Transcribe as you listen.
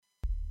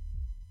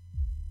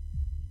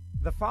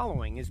The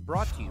following is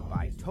brought to you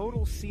by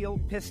Total Seal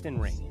Piston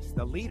Rings,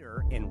 the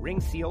leader in ring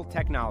seal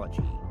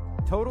technology.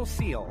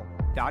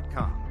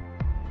 TotalSeal.com.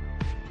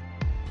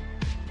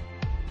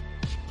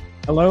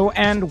 Hello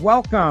and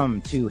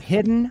welcome to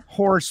Hidden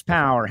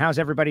Horsepower. How's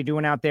everybody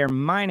doing out there?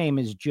 My name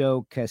is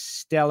Joe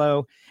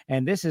Costello,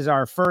 and this is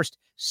our first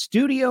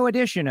studio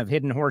edition of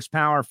Hidden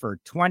Horsepower for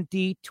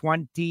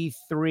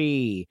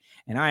 2023.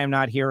 And I am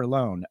not here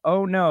alone.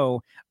 Oh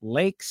no,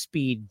 Lake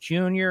Speed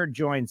Jr.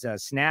 joins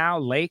us now.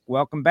 Lake,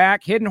 welcome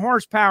back. Hidden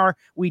Horsepower.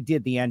 We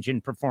did the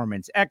Engine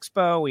Performance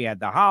Expo. We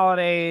had the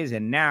holidays,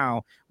 and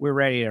now we're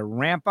ready to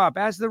ramp up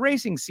as the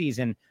racing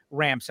season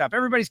ramps up.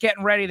 Everybody's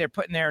getting ready. They're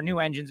putting their new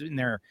engines in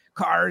their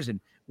cars,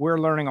 and we're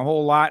learning a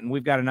whole lot. And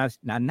we've got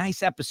a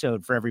nice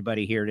episode for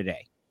everybody here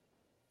today.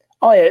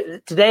 Oh yeah,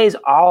 today's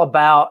all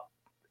about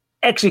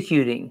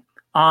executing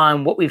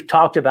on what we've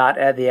talked about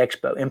at the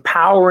expo,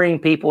 empowering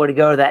people to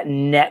go to that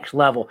next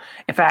level.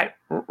 In fact,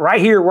 right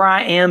here where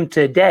I am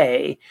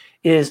today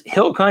is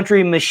Hill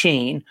Country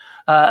Machine.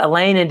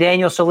 Elaine and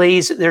Daniel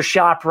Solis, their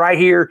shop right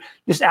here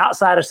just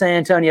outside of San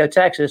Antonio,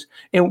 Texas.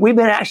 And we've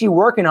been actually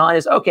working on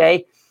is,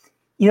 okay,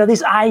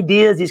 these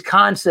ideas, these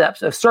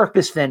concepts of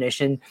surface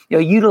finish and,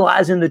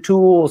 utilizing the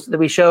tools that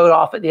we showed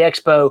off at the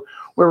expo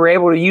where we're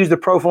able to use the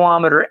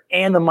profilometer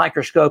and the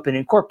microscope and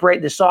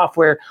incorporate the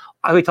software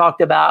we talked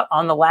about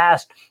on the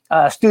last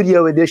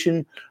studio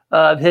edition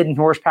of Hidden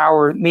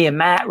Horsepower. Me and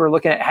Matt were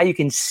looking at how you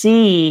can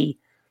see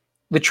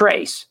the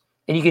trace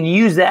and you can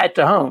use that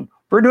to hone.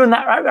 We're doing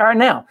that right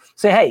now.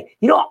 Say, hey,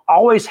 you don't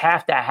always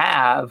have to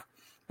have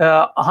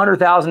 $100,000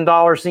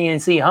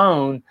 CNC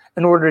hone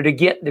in order to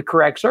get the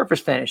correct surface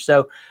finish.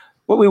 So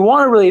what we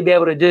want to really be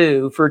able to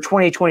do for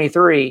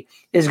 2023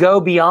 is go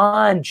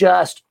beyond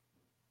just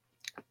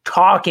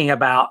talking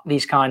about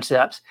these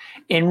concepts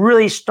and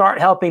really start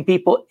helping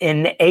people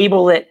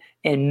enable it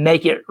and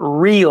make it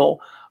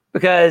real.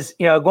 Because,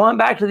 going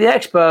back to the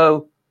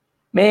expo,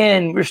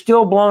 man, we're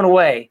still blown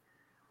away.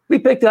 We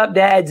picked up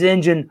Dad's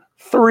engine,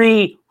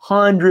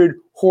 300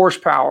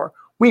 horsepower.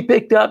 We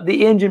picked up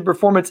the Engine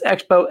Performance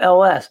Expo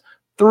LS,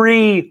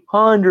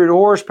 300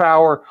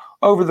 horsepower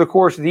over the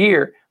course of the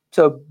year.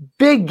 So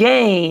big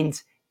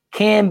gains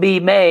can be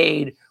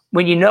made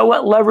when you know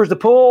what levers to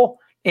pull,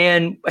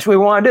 and that's what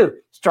we want to do.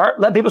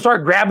 Let people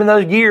start grabbing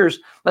those gears.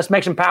 Let's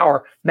make some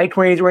power. Make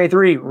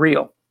 2023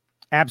 real.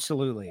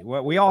 Absolutely.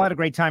 Well, we all had a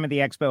great time at the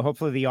expo.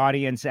 Hopefully the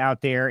audience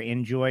out there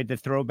enjoyed the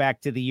throwback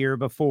to the year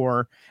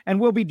before, and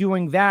we'll be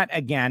doing that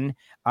again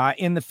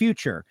in the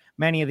future.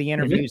 Many of the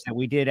interviews that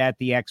we did at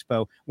the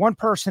expo, one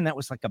person that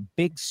was like a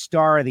big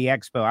star of the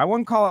expo, I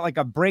wouldn't call it like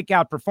a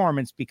breakout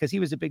performance because he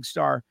was a big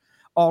star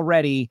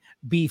already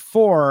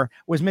before,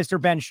 was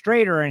Mr. Ben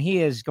Strader, and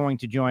he is going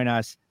to join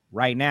us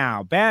right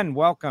now. Ben,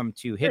 welcome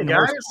to Hidden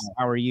Horsepower.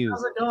 How are you?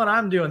 How's it going?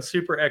 I'm doing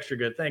super extra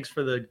good. Thanks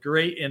for the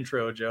great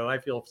intro, Joe. I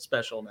feel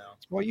special now.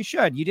 Well, you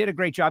should. You did a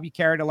great job. You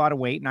carried a lot of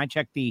weight, and I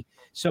checked the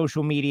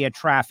social media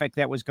traffic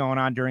that was going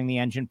on during the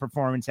Engine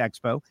Performance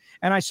Expo,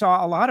 and I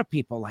saw a lot of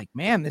people like,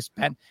 man, this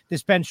Ben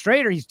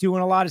Strader, he's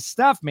doing a lot of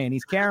stuff, man.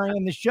 He's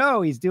carrying the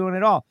show. He's doing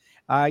it all.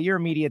 You're a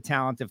media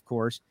talent, of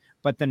course,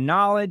 but the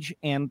knowledge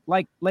and,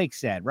 like Lake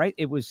said, right,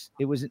 it was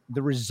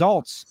the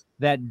results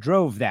that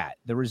drove that.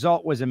 The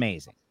result was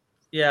amazing.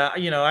 Yeah,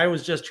 I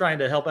was just trying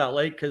to help out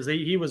Lake because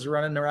he was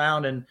running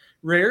around, and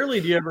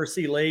rarely do you ever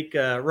see Lake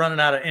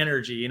running out of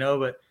energy,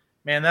 but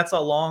man, that's a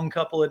long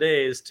couple of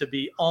days to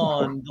be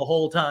on the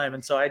whole time.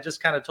 And so I just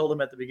kind of told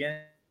him at the beginning,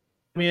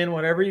 me in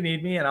whenever you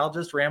need me, and I'll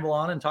just ramble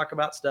on and talk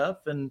about stuff,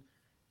 and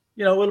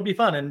it'll be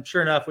fun. And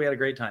sure enough, we had a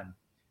great time.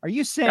 Are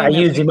you saying I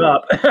used him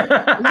up?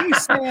 Are you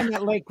saying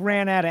that Lake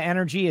ran out of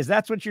energy? Is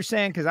that what you're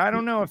saying? Because I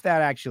don't know if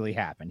that actually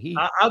happened.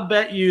 I'll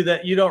bet you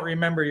that you don't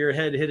remember your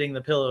head hitting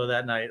the pillow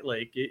that night,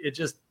 Lake. It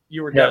just,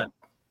 you were done.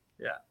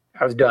 Yeah.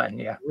 I was done.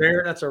 Yeah.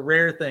 Rare. That's a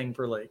rare thing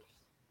for Lake.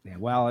 Yeah.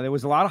 Well, there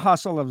was a lot of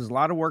hustle. There was a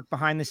lot of work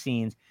behind the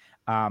scenes.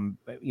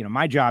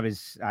 My job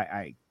is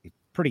it's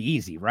pretty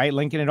easy, right?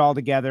 Linking it all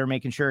together,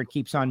 making sure it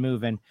keeps on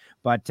moving.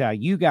 But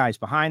you guys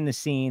behind the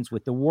scenes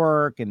with the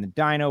work and the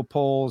dyno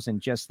pulls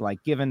and just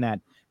like giving that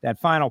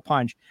final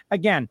punch.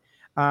 Again,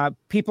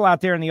 people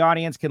out there in the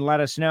audience can let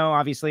us know,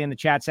 obviously in the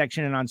chat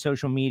section and on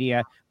social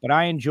media, but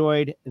I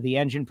enjoyed the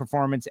Engine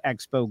Performance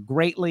Expo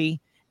greatly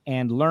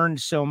and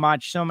learned so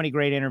much, so many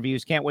great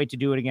interviews. Can't wait to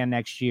do it again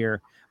next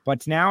year.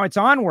 But now it's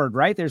onward,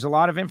 right? There's a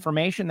lot of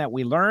information that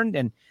we learned.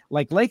 And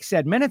like Lake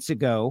said minutes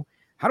ago,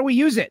 how do we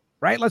use it,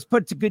 right? Let's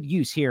put it to good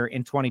use here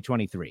in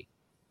 2023.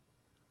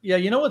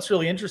 Yeah, what's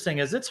really interesting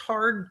is it's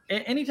hard.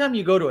 Anytime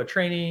you go to a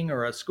training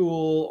or a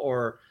school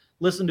or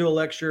listen to a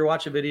lecture,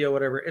 watch a video,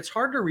 whatever, it's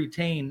hard to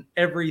retain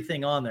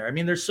everything on there. I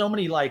mean, there's so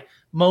many like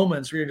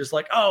moments where you're just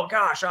like, oh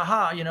gosh,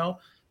 aha,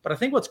 but I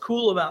think what's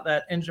cool about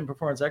that Engine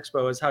Performance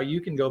Expo is how you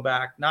can go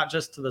back, not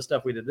just to the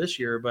stuff we did this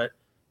year, but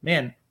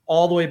man,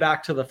 all the way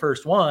back to the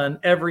first one.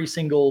 Every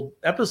single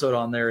episode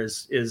on there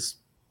is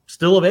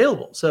still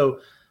available.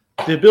 So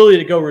the ability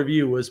to go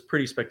review was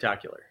pretty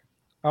spectacular.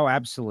 Oh,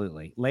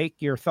 absolutely. Lake,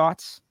 your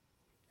thoughts?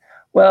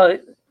 Well,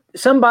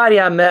 somebody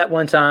I met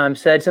one time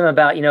said something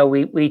about,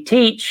 we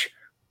teach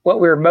what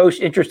we're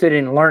most interested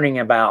in learning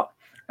about.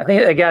 I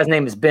think that guy's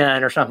name is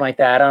Ben or something like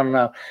that. I don't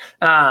know.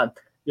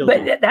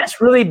 But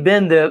that's really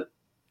been the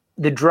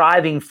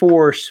driving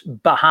force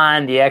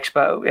behind the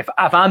expo. If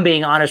I'm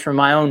being honest from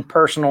my own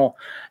personal,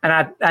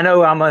 and I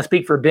know I'm going to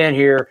speak for Ben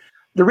here,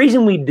 the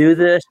reason we do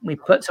this, we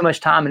put so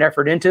much time and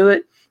effort into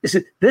it, this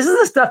is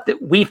the stuff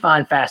that we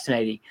find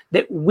fascinating,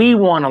 that we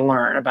want to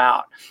learn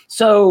about.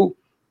 So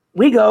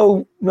we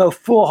go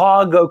full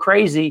hog, go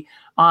crazy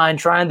on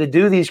trying to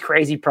do these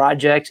crazy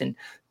projects and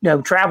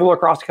travel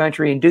across the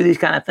country and do these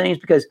kind of things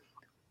because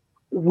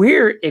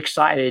we're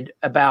excited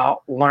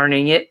about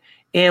learning it.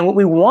 And what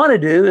we want to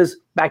do is,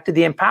 back to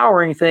the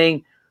empowering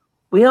thing,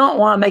 we don't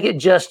want to make it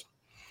just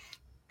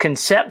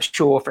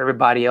conceptual for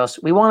everybody else.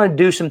 We want to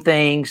do some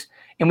things,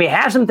 and we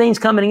have some things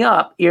coming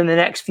up here in the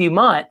next few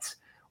months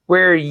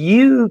where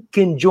you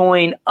can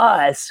join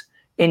us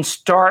and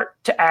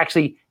start to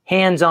actually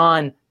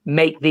hands-on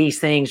make these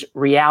things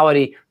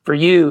reality for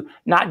you,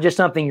 not just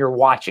something you're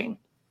watching.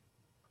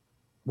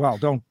 Well,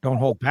 don't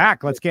hold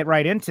back. Let's get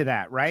right into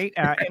that, right?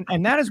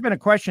 And that has been a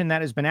question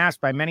that has been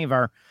asked by many of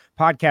our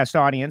podcast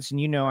audience.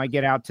 And I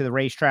get out to the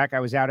racetrack.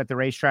 I was out at the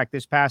racetrack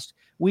this past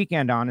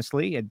weekend,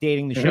 honestly,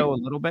 dating the show a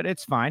little bit.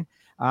 It's fine.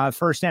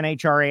 First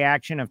NHRA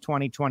action of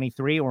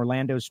 2023,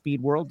 Orlando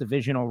Speed World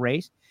divisional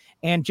race.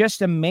 And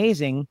just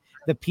amazing,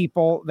 the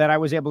people that I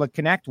was able to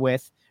connect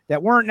with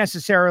that weren't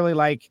necessarily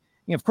like,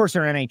 of course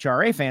they're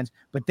NHRA fans,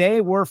 but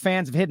they were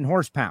fans of Hidden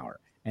Horsepower.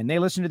 And they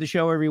listen to the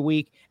show every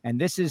week, and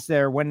this is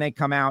when they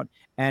come out,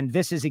 and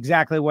this is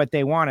exactly what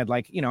they wanted.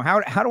 Like,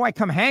 how do I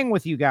come hang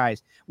with you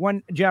guys?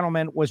 One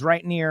gentleman was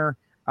right near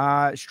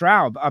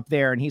Straub up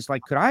there, and he's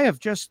like, could I have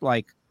just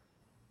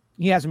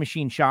he has a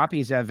machine shop.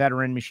 He's a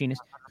veteran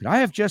machinist. Could I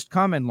have just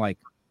come and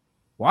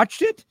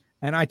watched it?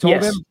 And I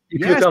told him, you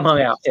could have come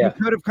hung out. Yeah.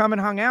 You could have come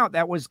and hung out.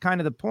 That was kind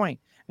of the point.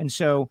 And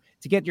so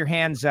to get your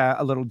hands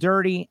a little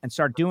dirty and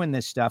start doing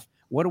this stuff,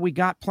 what do we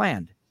got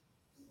planned?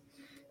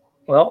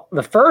 Well,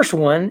 the first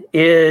one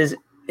is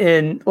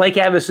in Lake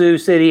Havasu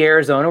City,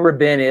 Arizona, where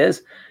Ben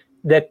is,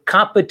 the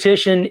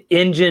competition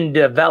engine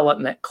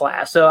development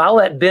class. So I'll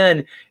let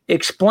Ben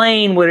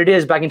explain what it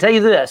is, but I can tell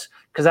you this,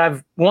 because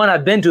I've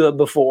been to it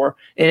before,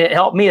 and it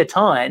helped me a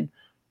ton.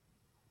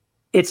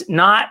 It's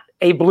not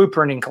a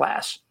blueprinting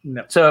class.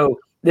 No. So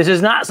this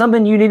is not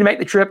something you need to make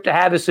the trip to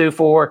Havasu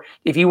for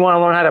if you want to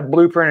learn how to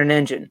blueprint an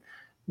engine.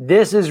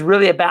 This is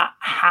really about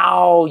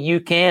how you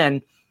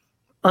can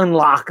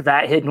unlock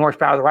that hidden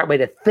horsepower, the right way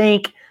to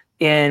think,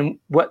 and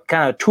what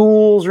kind of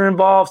tools are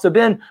involved. So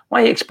Ben,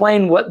 why don't you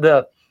explain what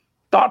the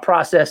thought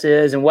process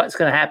is and what's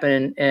going to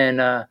happen in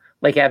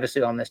Lake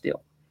Havasu on this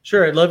deal?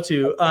 Sure, I'd love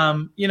to.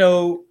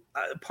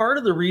 Part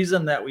of the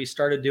reason that we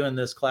started doing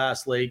this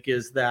class, Lake,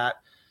 is that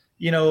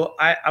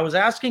I was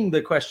asking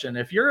the question: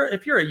 if you're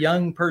a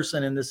young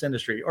person in this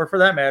industry, or for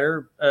that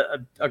matter,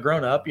 a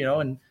grown up,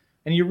 and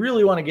you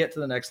really want to get to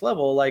the next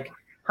level,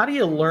 how do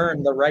you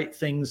learn the right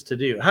things to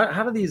do?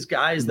 How do these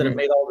guys that have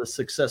made all the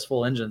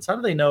successful engines, how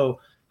do they know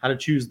how to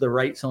choose the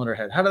right cylinder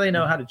head? How do they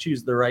know how to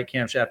choose the right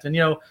camshaft?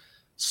 And,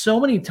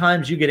 so many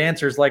times you get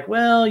answers like,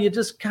 well, you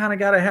just kind of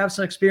got to have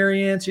some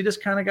experience. You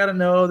just kind of got to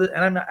know that.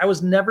 And I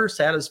was never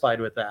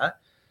satisfied with that.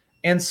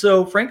 And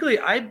so frankly,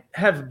 I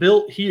have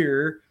built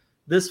here,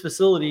 this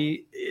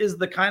facility is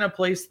the kind of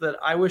place that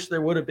I wish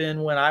there would have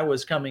been when I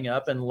was coming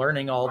up and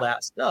learning all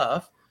that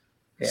stuff.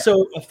 Yeah.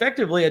 So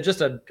effectively,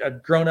 just a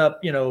grown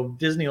up,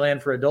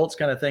 Disneyland for adults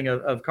kind of thing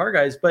of car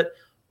guys. But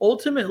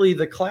ultimately,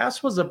 the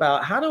class was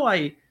about how do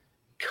I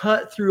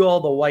cut through all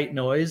the white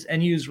noise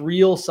and use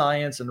real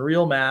science and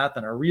real math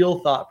and a real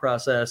thought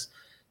process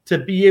to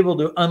be able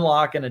to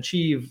unlock and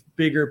achieve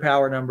bigger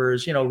power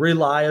numbers,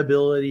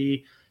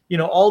 reliability,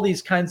 all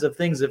these kinds of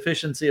things,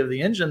 efficiency of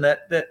the engine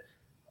that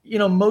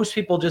most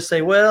people just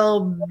say,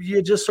 well,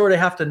 you just sort of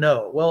have to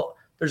know. Well,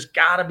 there's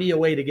got to be a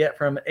way to get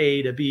from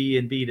A to B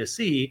and B to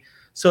C.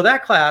 So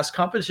that class,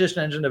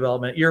 competition engine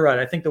development, you're right.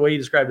 I think the way you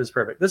described it is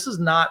perfect. This is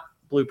not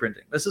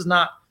blueprinting. This is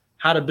not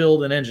how to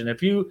build an engine.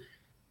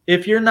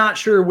 If you're not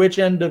sure which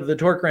end of the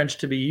torque wrench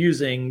to be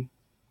using,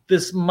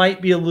 this might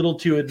be a little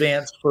too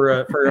advanced for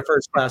a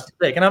first class to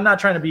take. And I'm not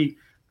trying to be,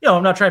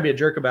 a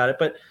jerk about it,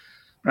 but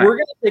right. We're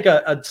going to take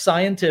a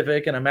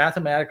scientific and a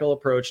mathematical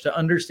approach to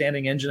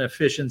understanding engine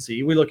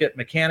efficiency. We look at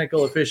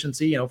mechanical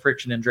efficiency,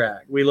 friction and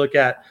drag. We look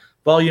at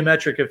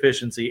volumetric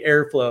efficiency,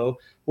 airflow.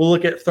 We'll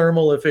look at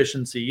thermal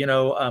efficiency,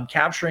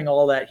 capturing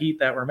all that heat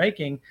that we're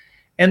making.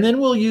 And then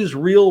we'll use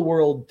real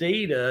world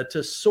data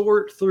to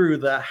sort through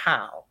the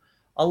how.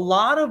 A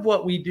lot of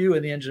what we do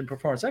in the Engine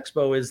Performance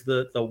Expo is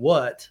the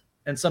what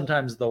and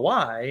sometimes the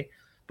why,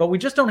 but we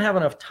just don't have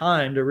enough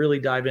time to really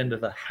dive into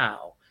the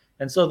how.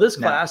 And so this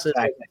class is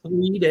a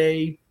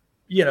 3-day,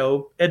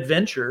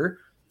 adventure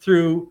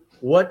through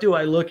what do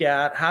I look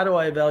at? How do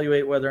I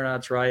evaluate whether or not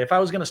it's right? If I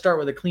was going to start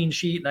with a clean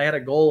sheet and I had a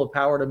goal of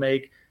power to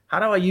make, how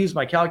do I use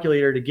my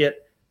calculator to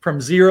get from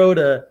 0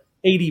 to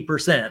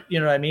 80%? You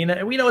know what I mean?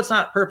 And we know it's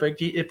not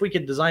perfect. If we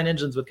could design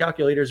engines with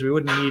calculators, we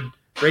wouldn't need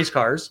race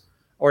cars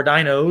or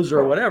dynos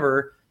or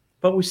whatever.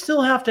 but we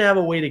still have to have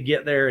a way to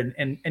get there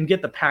and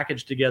get the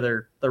package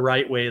together the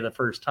right way the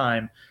first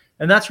time.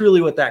 And that's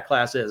really what that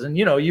class is. And,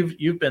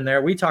 you've been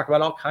there. We talk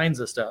about all kinds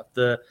of stuff,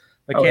 the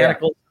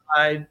mechanical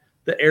side,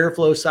 the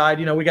airflow side.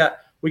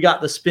 We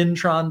got the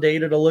Spintron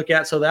data to look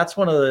at. So that's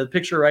one of the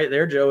picture right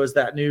there, Joe, is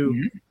that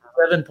new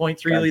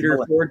 7.3 liter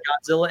Ford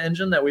Godzilla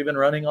engine that we've been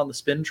running on the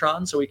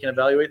Spintron, so we can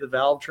evaluate the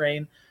valve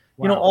train.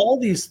 Wow. All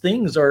these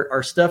things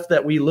are stuff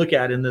that we look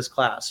at in this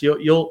class.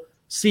 You'll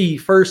see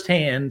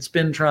firsthand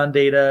Spintron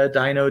data,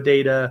 dyno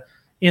data,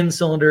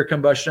 in-cylinder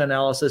combustion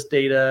analysis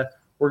data.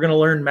 We're going to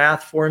learn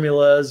math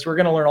formulas. We're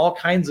going to learn all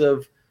kinds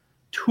of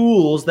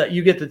tools that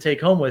you get to take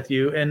home with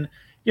you. And,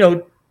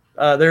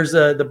 there's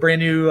the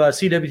brand new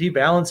CWT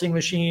balancing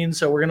machine.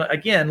 So we're going to,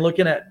 again,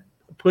 looking at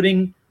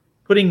putting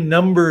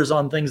numbers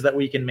on things that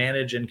we can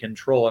manage and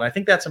control. And I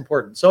think that's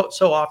important. So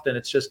often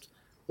it's just,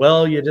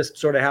 you just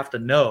sort of have to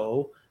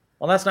know.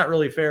 Well, that's not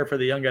really fair for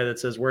the young guy that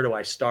says, where do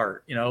I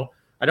start?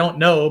 I don't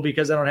know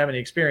because I don't have any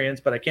experience,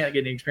 but I can't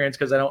get any experience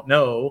because I don't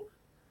know.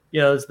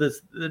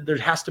 There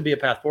has to be a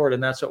path forward,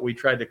 and that's what we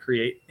tried to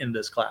create in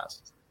this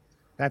class.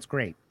 That's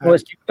great.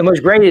 What's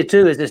great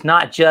too is it's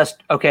not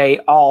just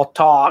all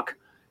talk,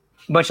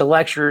 a bunch of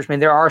lectures. I mean,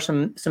 there are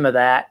some of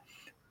that,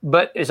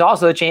 but it's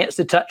also a chance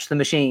to touch the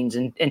machines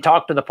and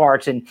talk to the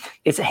parts, and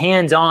it's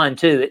hands-on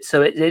too.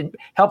 So it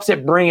helps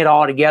it bring it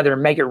all together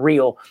and make it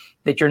real.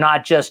 That you're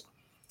not just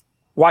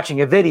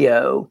watching a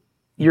video.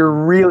 You're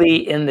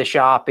really in the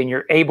shop and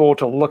you're able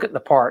to look at the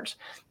parts.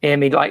 And I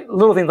mean, like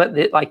little things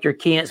like your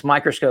Keyence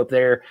microscope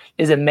there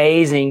is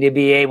amazing to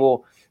be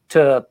able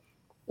to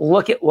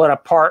look at what a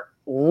part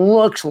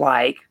looks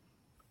like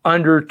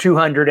under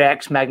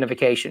 200x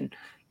magnification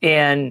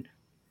and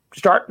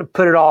start to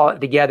put it all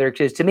together.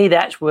 Because to me,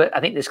 that's what I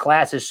think this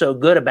class is so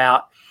good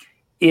about,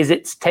 is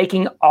it's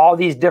taking all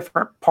these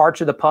different parts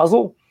of the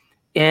puzzle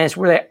and it's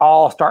where they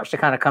all starts to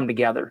kind of come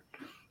together.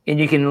 And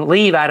you can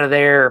leave out of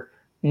there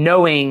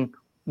knowing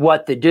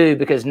what to do,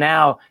 because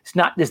now it's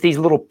not just these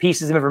little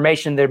pieces of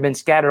information that have been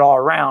scattered all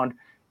around.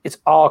 It's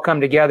all come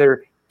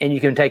together and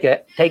you can take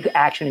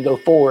action and go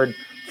forward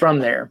from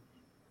there.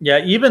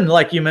 Yeah. Even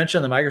like you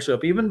mentioned the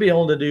microscope, even be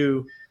able to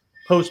do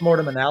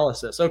post-mortem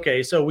analysis.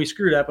 Okay. So we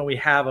screwed up and we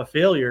have a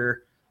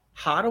failure.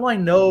 How do I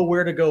know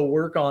where to go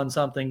work on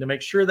something to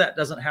make sure that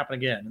doesn't happen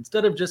again?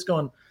 Instead of just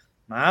going,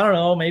 I don't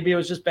know, maybe it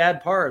was just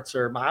bad parts,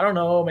 or I don't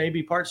know,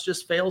 maybe parts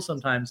just fail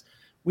sometimes.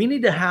 We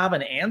need to have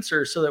an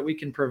answer so that we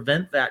can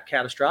prevent that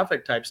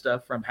catastrophic type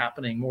stuff from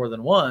happening more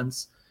than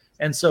once.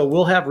 And so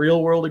we'll have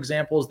real world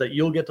examples that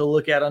you'll get to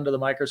look at under the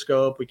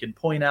microscope. We can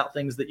point out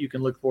things that you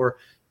can look for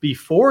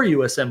before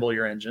you assemble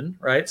your engine,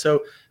 right?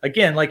 So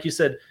again, like you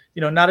said,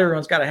 not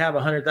everyone's got to have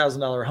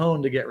 $100,000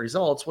 hone to get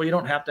results. Well, you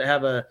don't have to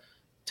have a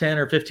 $10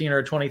 or $15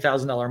 or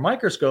 $20,000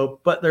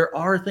 microscope, but there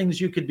are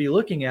things you could be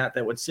looking at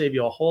that would save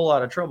you a whole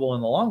lot of trouble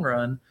in the long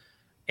run.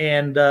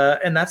 And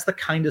that's the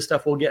kind of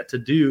stuff we'll get to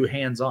do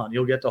hands-on.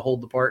 You'll get to hold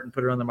the part and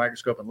put it on the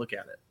microscope and look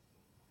at it.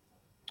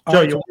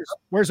 So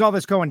where's all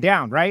this going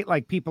down, right?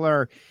 Like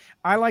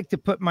I like to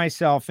put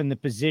myself in the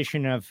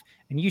position of,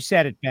 and you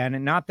said it, Ben,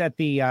 and not that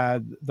the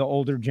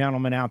older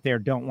gentlemen out there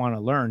don't want to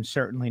learn,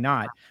 certainly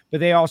not, but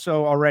they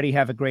also already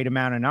have a great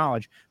amount of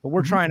knowledge. But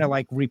we're trying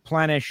to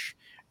replenish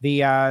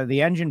the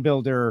engine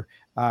builder,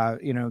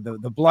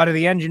 the blood of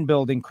the engine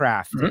building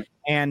craft,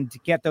 and to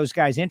get those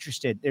guys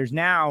interested. There's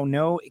now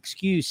no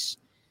excuse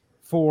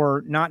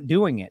for not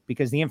doing it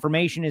because the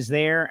information is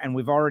there, and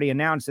we've already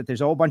announced that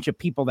there's a whole bunch of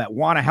people that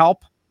want to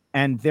help,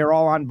 and they're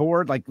all on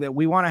board. Like,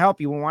 we want to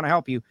help you. We want to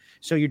help you.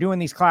 So you're doing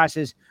these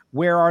classes.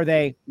 Where are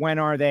they? When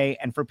are they?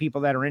 And for people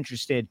that are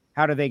interested,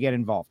 how do they get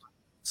involved?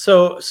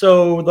 So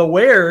the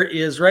where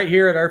is right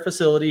here at our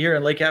facility here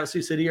in Lake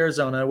Havasu City,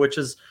 Arizona, which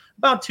is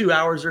about 2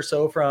 hours or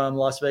so from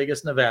Las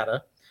Vegas,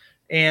 Nevada.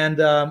 And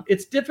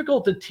it's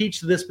difficult to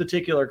teach this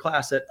particular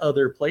class at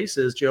other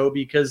places, Joe,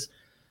 because,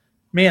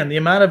 man, the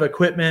amount of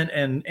equipment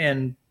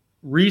and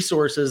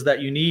resources that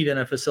you need in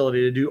a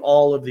facility to do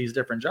all of these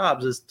different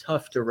jobs is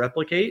tough to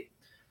replicate.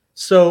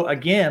 So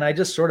again, I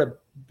just sort of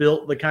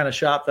built the kind of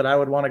shop that I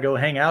would want to go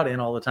hang out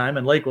in all the time.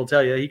 And Lake will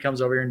tell you, he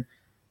comes over here and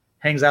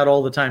hangs out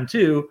all the time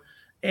too.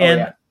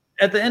 And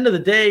at the end of the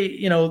day,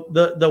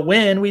 the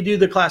when we do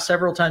the class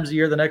several times a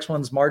year, the next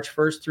one's March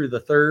 1st through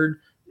the 3rd.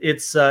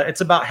 It's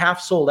about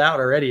half sold out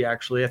already.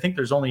 Actually, I think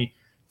there's only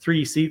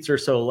 3 seats or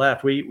so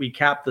left. We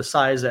capped the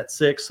size at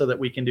 6 so that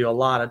we can do a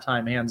lot of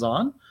time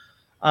hands-on.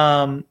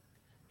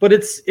 But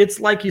it's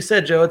like you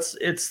said, Joe,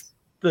 it's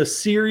the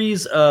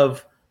series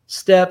of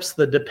steps,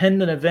 the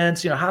dependent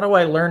events. How do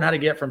I learn how to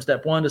get from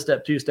step 1 to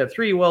step 2, step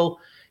 3? Well,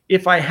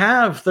 if I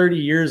have 30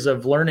 years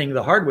of learning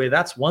the hard way,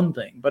 that's one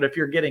thing. But if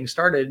you're getting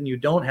started and you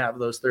don't have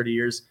those 30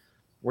 years,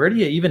 where do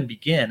you even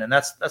begin? And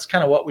that's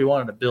kind of what we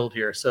wanted to build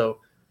here. So,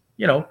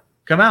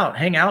 come out,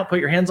 hang out, put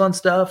your hands on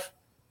stuff,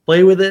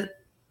 play with it,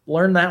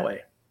 learn that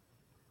way.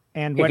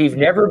 And if you've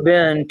never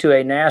been to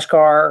a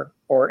NASCAR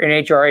or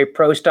NHRA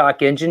Pro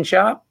Stock engine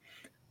shop,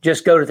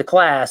 just go to the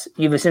class.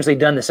 You've essentially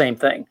done the same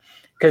thing.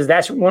 Because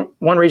that's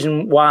one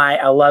reason why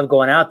I love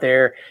going out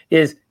there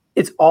is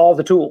it's all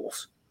the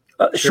tools.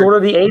 short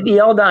of the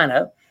ABL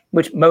dyno,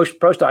 which most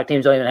pro stock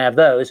teams don't even have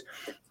those.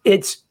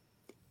 It's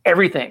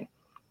everything.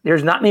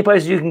 There's not many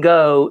places you can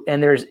go,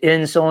 and there's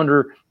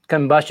in-cylinder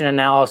combustion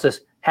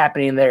analysis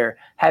happening there,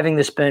 having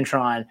the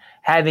Spintron,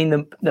 having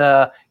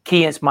the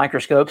Keyence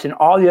microscopes, and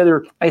all the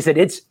other. Like I said,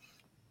 it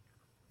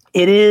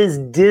is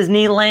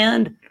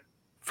Disneyland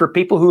for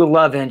people who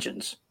love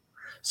engines.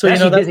 So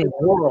that's Disney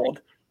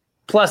World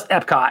plus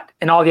Epcot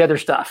and all the other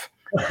stuff.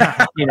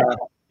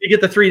 You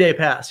get the 3-day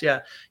pass.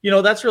 Yeah.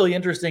 That's really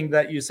interesting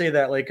that you say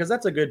that, like, because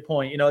that's a good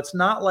point. It's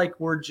not like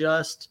we're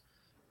just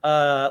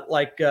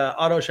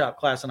auto shop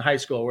class in high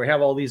school where we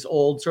have all these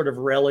old sort of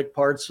relic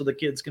parts so the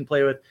kids can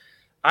play with.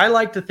 I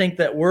like to think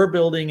that we're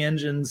building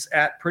engines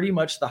at pretty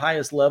much the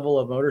highest level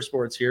of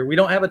motorsports here. We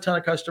don't have a ton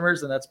of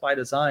customers, and that's by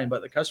design,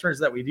 but the customers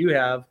that we do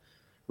have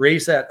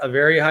race at a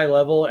very high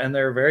level, and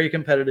they're very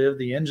competitive.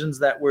 The engines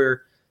that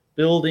we're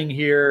building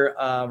here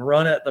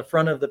run at the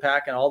front of the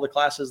pack in all the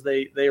classes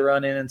they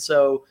run in. And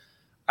so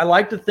I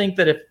like to think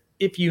that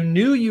if you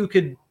knew you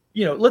could,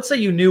 let's say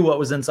you knew what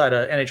was inside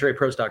a NHRA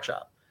Pro Stock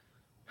shop.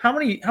 How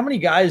many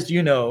guys do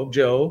you know,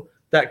 Joe,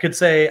 that could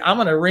say, I'm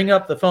going to ring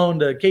up the phone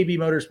to KB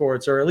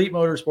Motorsports or Elite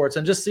Motorsports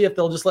and just see if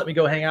they'll just let me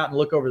go hang out and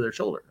look over their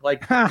shoulder?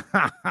 Like,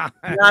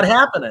 not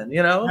happening,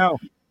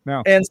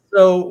 No. And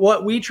so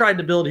what we tried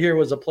to build here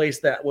was a place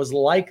that was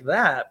like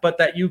that, but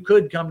that you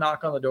could come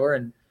knock on the door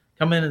and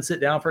come in and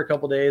sit down for a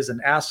couple of days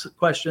and ask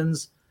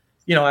questions.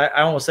 I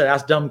almost said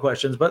ask dumb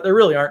questions, but there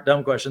really aren't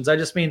dumb questions. I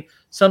just mean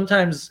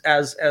sometimes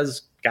as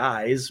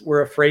guys,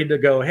 we're afraid to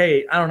go,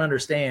 hey, I don't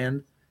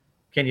understand.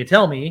 Can you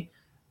tell me?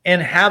 And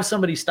have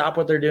somebody stop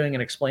what they're doing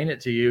and explain it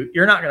to you.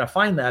 You're not going to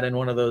find that in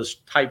one of those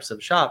types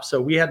of shops.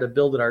 So we had to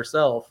build it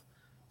ourselves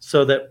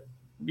so that,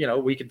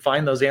 we could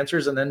find those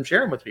answers and then share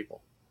them with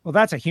people. Well,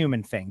 that's a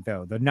human thing,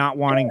 though, the not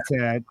wanting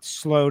to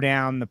slow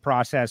down the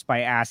process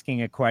by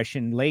asking a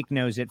question. Lake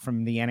knows it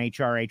from the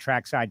NHRA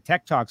Trackside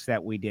Tech Talks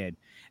that we did,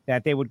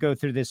 that they would go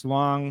through this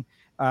long,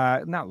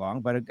 not long,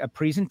 but a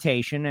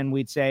presentation, and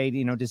we'd say,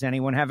 does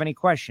anyone have any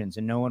questions?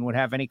 And no one would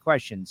have any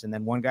questions. And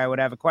then one guy would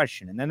have a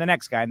question, and then the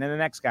next guy, and then the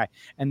next guy.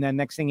 And then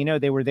next thing you know,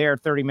 they were there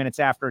 30 minutes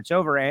after it's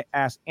over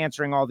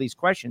answering all these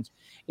questions.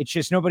 It's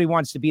just nobody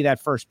wants to be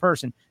that first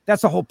person.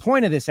 That's the whole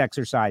point of this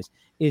exercise,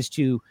 is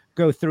to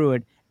go through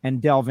it and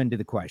delve into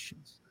the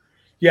questions.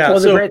 Yeah. Well,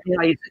 the great thing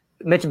I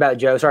mentioned about it,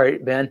 Joe, sorry,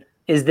 Ben,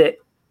 is that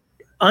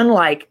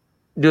unlike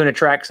doing a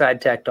trackside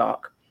tech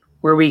talk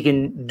where we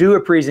can do a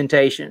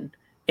presentation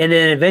and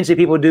then eventually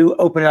people do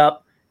open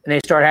up and they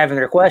start having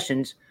their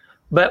questions,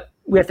 but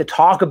we have to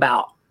talk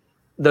about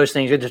those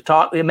things. We have to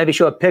talk, maybe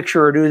show a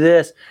picture or do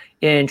this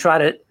and try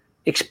to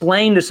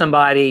explain to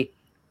somebody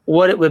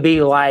what it would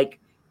be like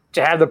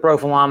to have the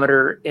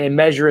profilometer and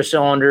measure a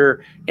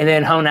cylinder and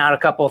then hone out a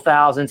couple of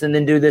thousandths and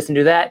then do this and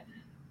do that.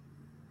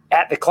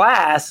 At the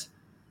class,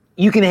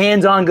 you can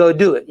hands-on go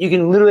do it. You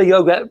can literally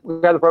go grab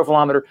the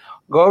profilometer,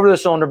 go over to the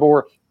cylinder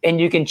bore, and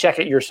you can check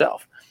it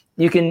yourself.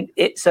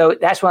 So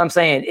that's what I'm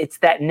saying. It's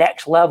that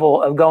next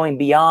level of going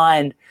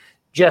beyond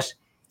just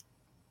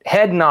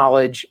head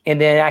knowledge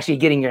and then actually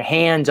getting your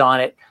hands on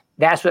it.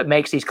 That's what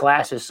makes these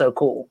classes so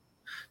cool.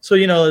 So,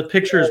 the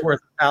picture is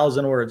worth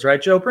 1,000 words,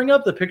 right, Joe? Bring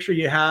up the picture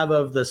you have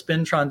of the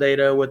Spintron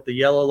data with the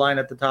yellow line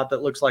at the top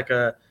that looks like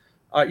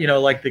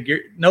like the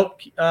gear.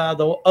 Nope.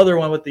 The other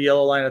one with the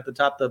yellow line at the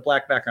top, the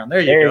black background.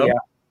 There you go.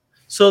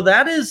 So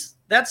that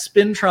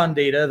Spintron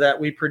data that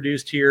we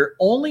produced here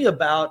only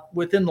about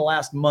within the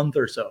last month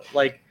or so.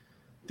 Like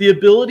the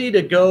ability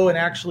to go and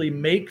actually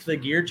make the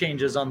gear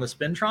changes on the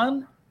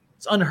Spintron,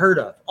 it's unheard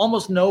of.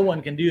 Almost no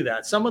one can do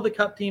that. Some of the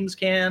Cup teams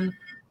can,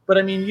 but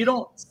I mean, you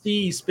don't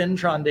see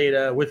Spintron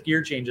data with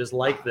gear changes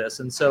like this.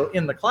 And so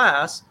in the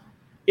class,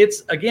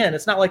 it's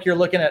not like you're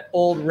looking at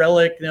old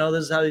relic,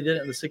 this is how they did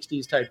it in the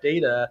 60s type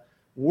data.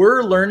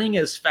 We're learning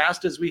as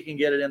fast as we can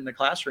get it in the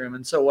classroom.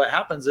 And so what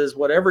happens is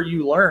whatever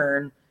you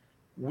learn,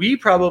 we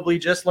probably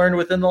just learned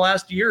within the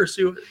last year or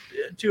so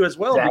too as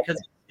well, exactly.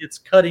 Because it's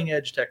cutting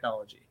edge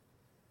technology.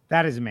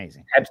 That is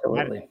amazing.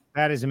 Absolutely.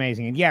 That is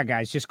amazing. And yeah,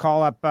 guys, just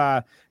call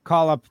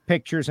up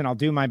pictures and I'll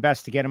do my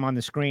best to get them on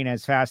the screen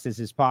as fast as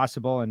is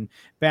possible. And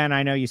Ben,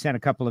 I know you sent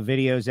a couple of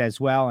videos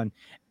as well. And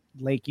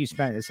Lake, you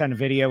sent a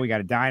video. We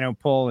got a dyno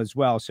pull as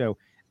well. So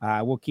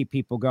we'll keep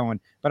people going.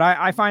 But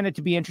I find it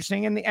to be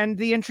interesting. And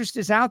the interest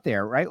is out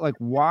there, right? Like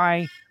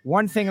why?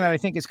 One thing that I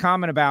think is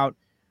common about,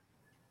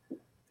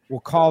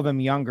 we'll call them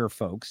younger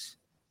folks,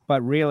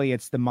 but really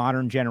it's the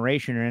modern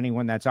generation or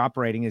anyone that's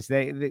operating, is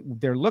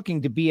they're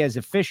looking to be as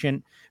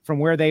efficient from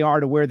where they are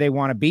to where they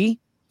want to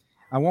be.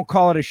 I won't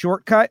call it a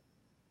shortcut,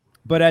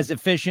 but as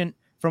efficient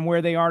from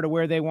where they are to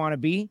where they want to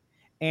be.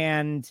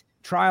 And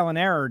trial and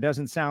error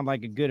doesn't sound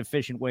like a good,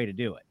 efficient way to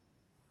do it.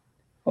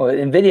 Well,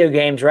 in video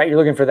games, right, you're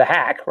looking for the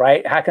hack,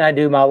 right? How can I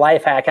do my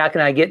life hack? How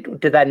can I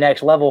get to that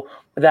next level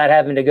without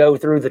having to go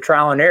through the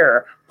trial and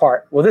error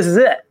part? Well, this is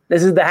it.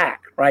 This is the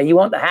hack, right? You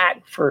want the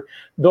hack for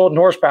building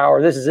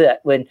horsepower. This is it.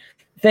 When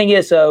the thing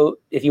is, so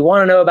if you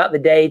want to know about the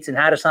dates and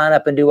how to sign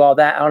up and do all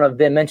that, I don't know if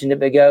Ben mentioned it,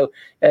 but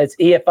it's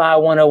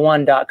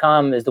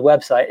EFI101.com is the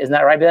website. Isn't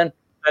that right, Ben?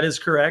 That is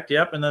correct.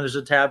 Yep. And then there's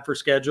a tab for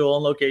schedule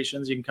and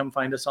locations. You can come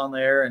find us on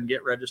there and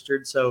get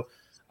registered. So,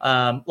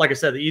 like I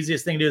said, the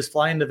easiest thing to do is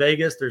fly into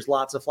Vegas. There's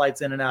lots of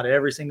flights in and out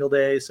every single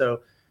day.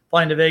 So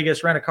fly into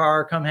Vegas, rent a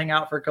car, come hang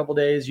out for a couple of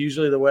days.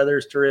 Usually the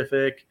weather's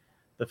terrific.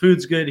 The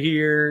food's good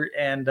here.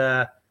 And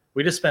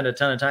we just spend a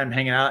ton of time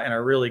hanging out in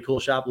a really cool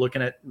shop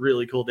looking at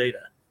really cool data.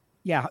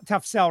 Yeah,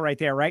 tough sell right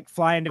there, right?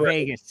 Flying to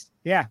Vegas.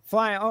 Yeah,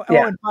 flying. Oh,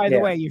 and by the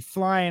way, you're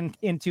flying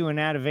into and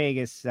out of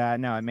Vegas.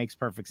 No, it makes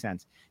perfect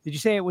sense. Did you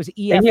say it was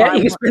EFI? And yeah,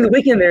 you can spend the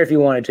weekend there if you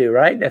wanted to,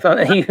 right?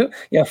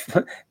 If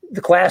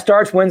the class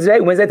starts Wednesday,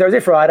 Thursday,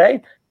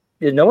 Friday.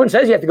 No one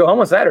says you have to go home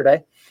on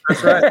Saturday.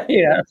 That's right.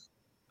 Yeah,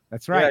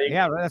 that's right.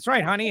 Yeah, that's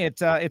right, honey.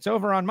 It's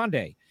over on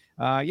Monday.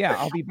 Yeah,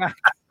 I'll be back.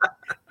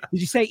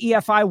 Did you say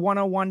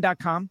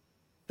EFI101.com?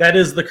 That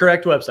is the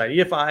correct website,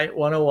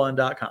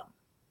 EFI101.com.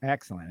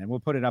 Excellent. And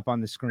we'll put it up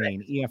on the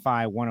screen,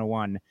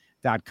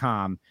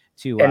 EFI101.com.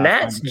 And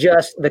that's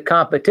just the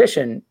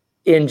competition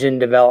engine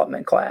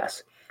development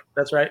class.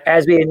 That's right.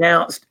 As we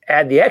announced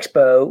at the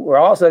expo, we're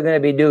also going to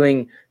be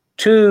doing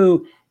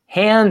 2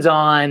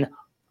 hands-on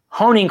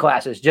honing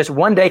classes, just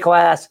 1-day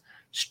class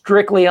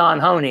strictly on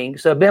honing.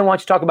 So Ben, why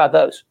don't you talk about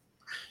those?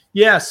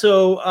 Yeah.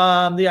 So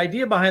the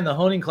idea behind the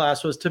honing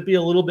class was to be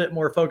a little bit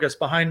more focused.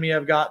 Behind me,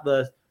 I've got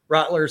the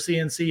Rottler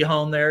CNC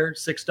hone there,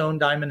 6-stone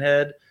diamond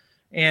head.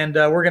 And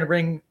we're going to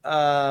bring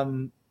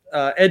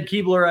Ed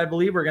Keebler, I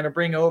believe, we're going to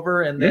bring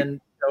over. And then,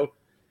 of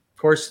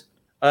course,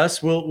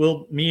 us,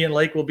 me and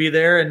Lake will be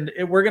there. And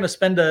we're going to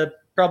spend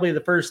probably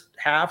the first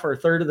half or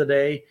third of the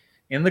day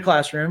in the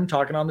classroom,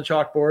 talking on the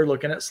chalkboard,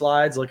 looking at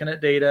slides, looking at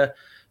data.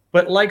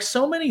 But like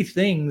so many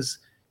things,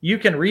 you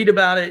can read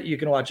about it, you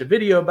can watch a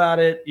video about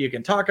it, you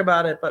can talk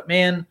about it. But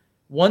man,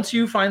 once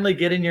you finally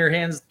get your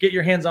hands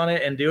on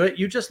it and do it,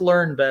 you just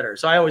learn better.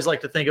 So I always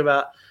like to think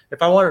about,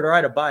 if I wanted to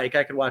ride a bike,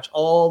 I could watch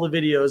all the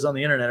videos on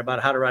the internet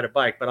about how to ride a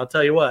bike. But I'll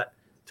tell you what,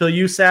 till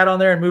you sat on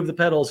there and moved the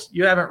pedals,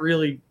 you haven't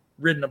really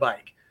ridden a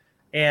bike.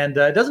 And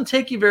it doesn't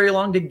take you very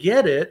long to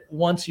get it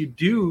once you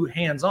do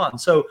hands-on.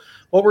 So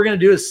what we're going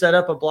to do is set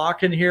up a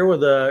block in here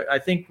with I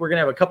think we're going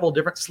to have a couple of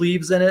different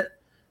sleeves in it.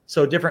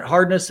 So different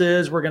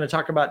hardnesses. We're going to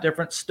talk about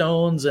different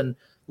stones and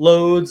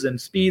loads and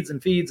speeds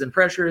and feeds and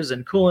pressures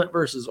and coolant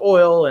versus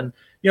oil. And,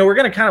 we're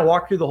going to kind of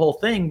walk through the whole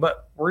thing,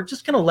 but we're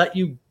just going to let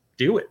you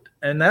do it.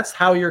 And that's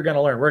how you're going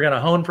to learn. We're going to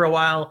hone for a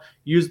while,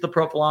 use the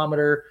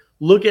profilometer,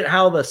 look at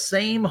how the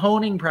same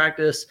honing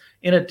practice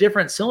in a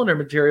different cylinder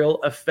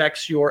material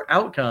affects your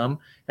outcome.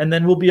 And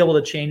then we'll be able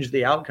to change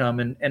the outcome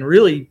and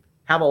really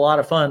have a lot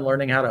of fun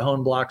learning how to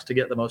hone blocks to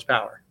get the most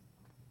power.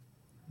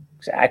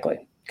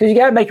 Exactly. Because you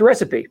got to make a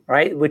recipe,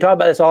 right? We talk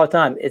about this all the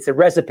time. It's a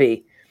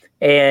recipe,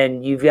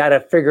 and you've got to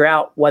figure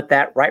out what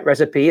that right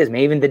recipe is. I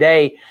mean, even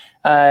today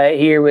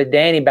here with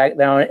Danny back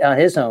down on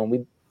his home,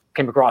 we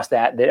came across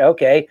that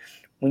okay,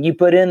 when you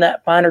put in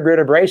that finer grit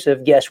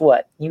abrasive, guess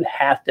what? You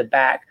have to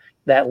back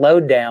that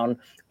load down.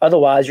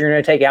 Otherwise, you're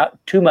going to take out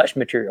too much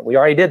material. We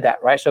already did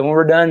that, right? So when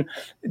we're done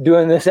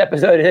doing this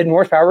episode of Hidden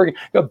Horsepower, we're going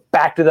to go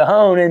back to the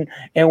hone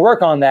and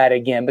work on that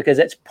again, because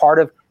it's part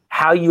of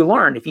how you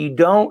learn. If you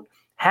don't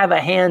have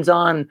a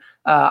hands-on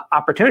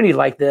opportunity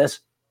like this,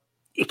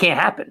 it can't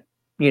happen,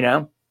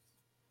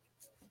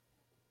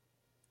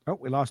 Oh,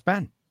 we lost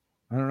Ben.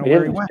 I don't know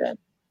where he went.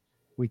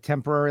 We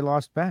temporarily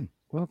lost Ben.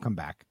 We'll come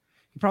back.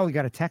 He probably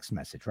got a text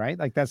message, right?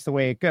 Like that's the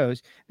way it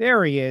goes.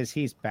 There he is.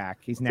 He's back.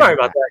 He's now Sorry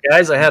about that,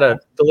 guys. I had a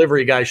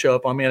delivery guy show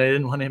up on me, and I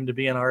didn't want him to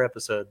be in our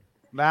episode.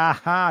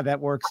 Aha, that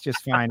works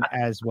just fine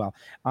as well.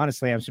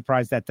 Honestly, I'm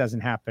surprised that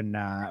doesn't happen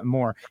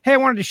more. Hey, I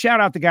wanted to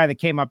shout out the guy that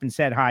came up and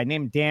said hi,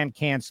 named Dan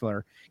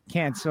Kanzler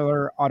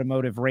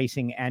Automotive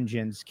Racing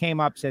Engines. Came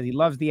up, said he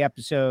loves the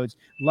episodes,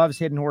 loves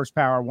Hidden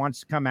Horsepower, wants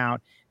to come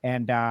out,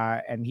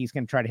 and he's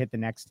going to try to hit the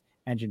next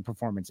Engine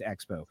Performance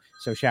Expo.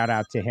 So shout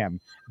out to him.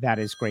 That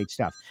is great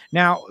stuff.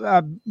 Now,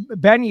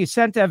 Ben, you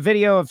sent a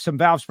video of some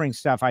valve spring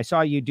stuff. I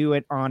saw you do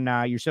it on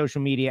your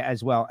social media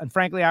as well. And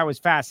frankly, I was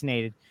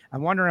fascinated.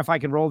 I'm wondering if I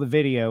can roll the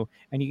video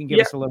and you can give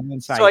us a little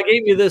insight. So I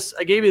gave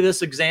you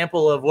this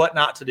example of what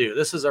not to do.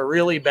 This is a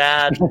really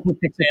bad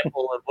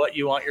example of what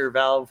you want your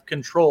valve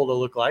control to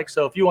look like.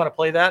 So if you want to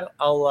play that,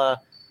 I'll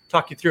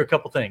talk you through a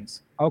couple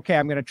things. Okay,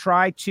 I'm going to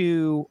try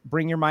to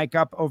bring your mic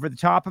up over the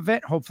top of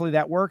it. Hopefully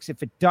that works.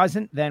 If it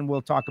doesn't, then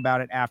we'll talk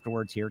about it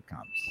afterwards. Here it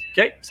comes.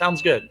 Okay,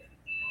 sounds good.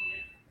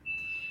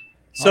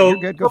 So you're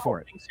good. Go for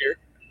it. Here.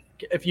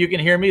 If you can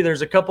hear me,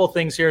 there's a couple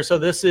things here. So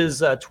this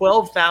is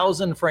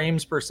 12,000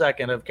 frames per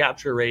second of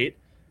capture rate,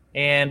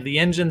 and the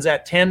engine's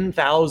at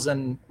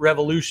 10,000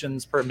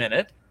 revolutions per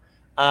minute.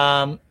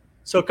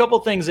 So a couple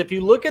things. If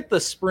you look at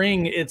the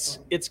spring, it's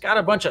got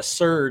a bunch of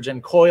surge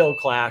and coil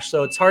clash,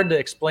 so it's hard to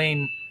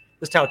explain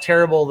just how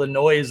terrible the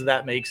noise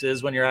that makes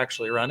is when you're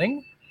actually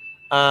running.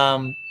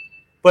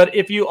 But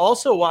if you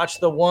also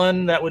watch the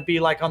one that would be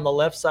like on the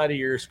left side of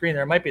your screen,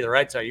 there might be the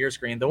right side of your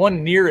screen, the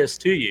one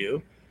nearest to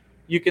you,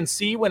 you can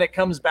see when it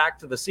comes back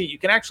to the seat, you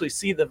can actually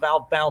see the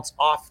valve bounce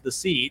off the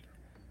seat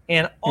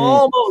and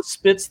almost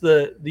spits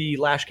the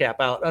lash cap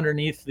out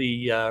underneath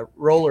the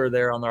roller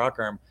there on the rock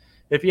arm.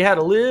 If you had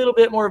a little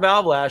bit more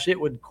valve lash, it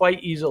would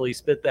quite easily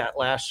spit that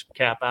lash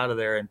cap out of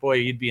there, and boy,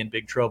 you'd be in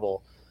big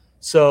trouble.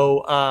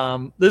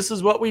 So this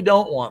is what we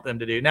don't want them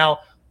to do. Now,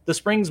 the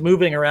spring's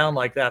moving around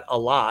like that a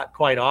lot,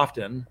 quite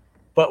often,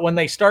 but when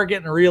they start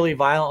getting really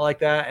violent like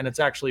that, and it's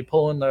actually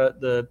pulling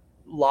the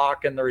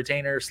lock and the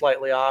retainer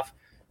slightly off,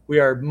 we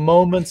are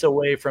moments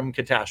away from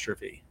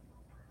catastrophe.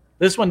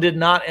 This one did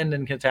not end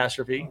in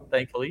catastrophe,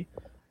 thankfully.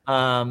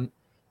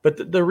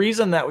 But the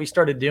reason that we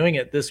started doing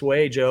it this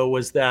way, Joe,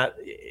 was that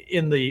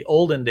in the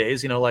olden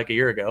days, like a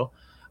year ago,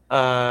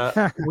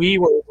 we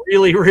were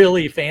really,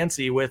 really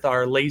fancy with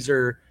our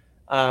laser,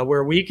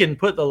 where we can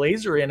put the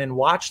laser in and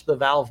watch the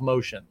valve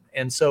motion.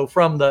 And so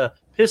from the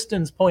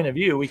piston's point of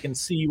view, we can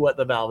see what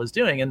the valve is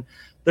doing. And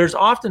there's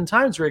often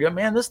times where you go,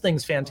 man, this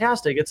thing's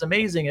fantastic. It's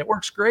amazing. It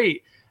works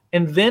great.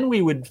 And then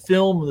we would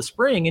film the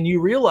spring, and you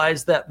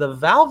realize that the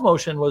valve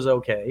motion was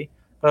okay,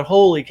 but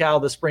holy cow,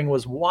 the spring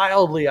was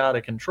wildly out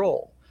of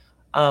control.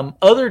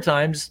 Other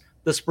times,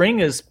 the spring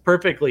is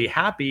perfectly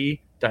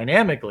happy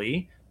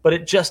dynamically, but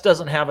it just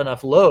doesn't have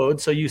enough load.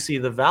 So you see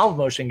the valve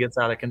motion gets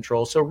out of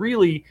control. So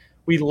really,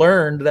 we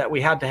learned that we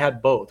had to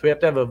have both. We have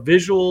to have a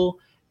visual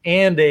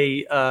and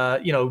a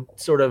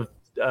sort of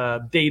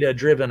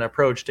data-driven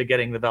approach to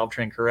getting the valve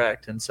train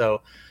correct. And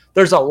so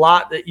there's a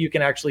lot that you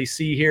can actually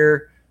see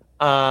here.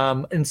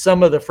 In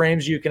some of the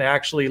frames, you can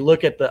actually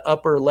look at the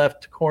upper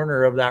left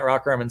corner of that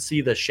rocker arm and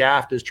see the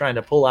shaft is trying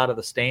to pull out of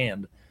the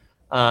stand.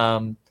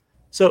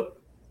 So,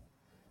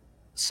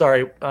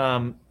 sorry.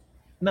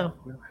 No,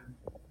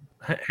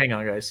 hang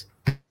on, guys.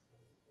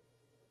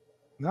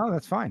 No,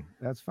 that's fine.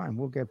 That's fine.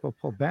 We'll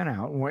pull Ben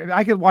out.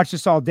 I could watch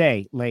this all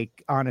day.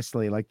 Like,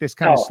 honestly, like this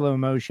kind of slow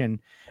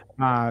motion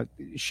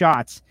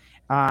shots.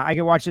 I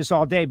could watch this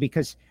all day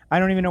because I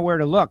don't even know where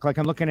to look. Like,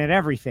 I'm looking at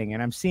everything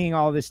and I'm seeing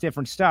all this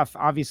different stuff.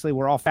 Obviously,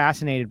 we're all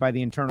fascinated by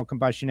the internal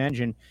combustion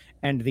engine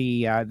and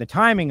the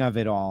timing of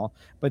it all.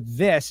 But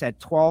this at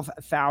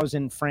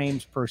 12,000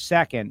 frames per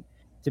second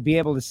to be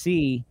able to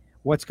see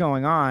what's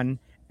going on,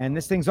 and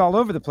this thing's all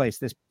over the place.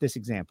 This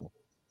example.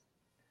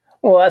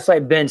 Well, that's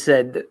like Ben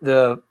said.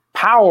 The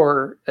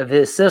power of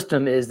his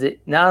system is that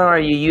not only are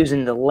you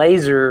using the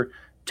laser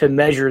to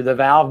measure the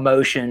valve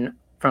motion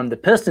from the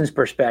piston's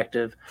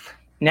perspective,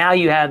 now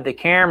you have the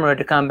camera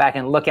to come back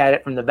and look at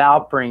it from the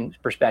valve spring's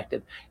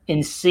perspective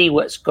and see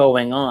what's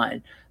going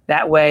on.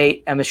 That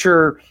way, I'm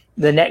sure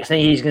the next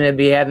thing he's going to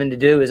be having to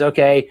do is,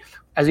 okay,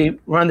 as we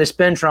run the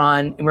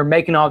Spintron and we're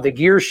making all the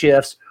gear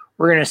shifts,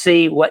 we're going to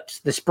see what's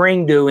the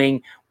spring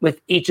doing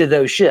with each of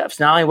those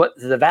shifts. Not only what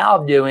the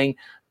valve doing,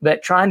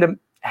 but trying to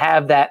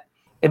have that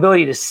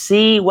ability to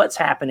see what's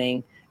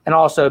happening and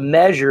also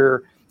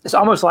measure. It's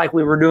almost like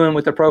we were doing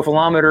with the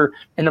profilometer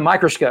and the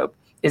microscope,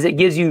 is it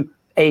gives you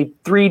a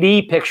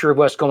 3D picture of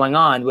what's going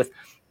on with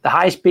the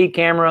high-speed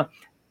camera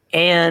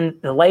and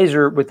the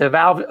laser with the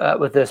valve,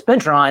 with the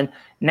Spintron.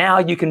 Now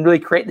you can really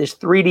create this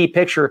 3D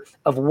picture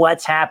of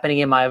what's happening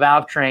in my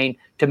valve train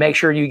to make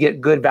sure you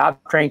get good valve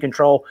train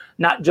control,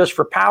 not just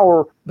for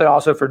power, but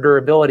also for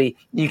durability.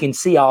 You can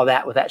see all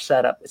that with that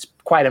setup. It's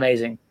quite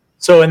amazing.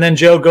 So, and then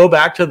Joe, go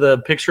back to the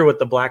picture with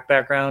the black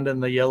background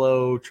and the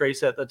yellow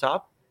trace at the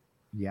top.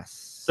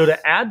 Yes. So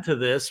to add to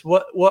this,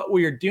 what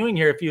we're doing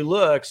here, if you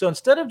look, so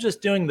instead of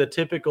just doing the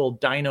typical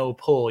dyno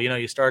pull,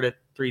 you start at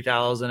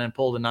 3,000 and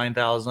pull to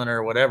 9,000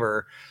 or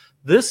whatever,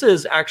 this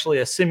is actually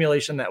a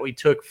simulation that we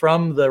took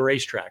from the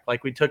racetrack.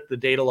 Like, we took the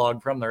data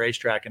log from the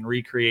racetrack and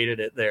recreated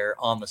it there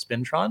on the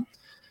Spintron.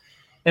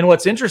 And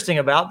what's interesting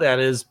about that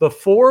is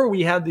before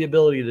we had the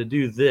ability to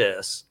do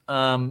this,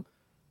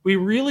 we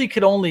really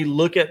could only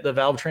look at the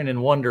valve train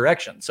in one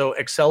direction. So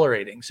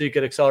accelerating. So you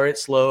could accelerate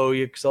slow,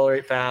 you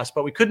accelerate fast,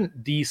 but we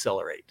couldn't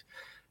decelerate.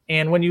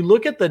 And when you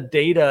look at the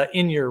data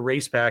in your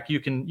race pack,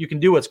 you can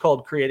do what's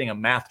called creating a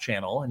math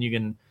channel, and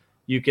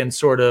you can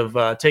sort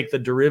of take the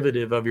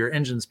derivative of your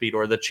engine speed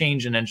or the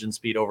change in engine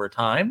speed over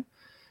time.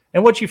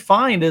 And what you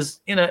find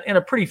is in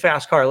a pretty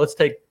fast car, let's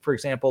take, for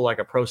example, like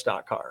a pro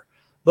stock car.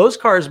 Those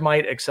cars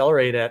might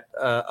accelerate at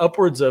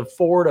upwards of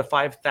 4,000 to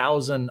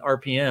 5,000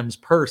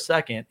 RPMs per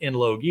second in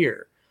low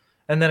gear.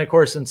 And then, of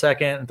course, in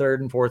second and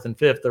third and fourth and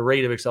fifth, the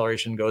rate of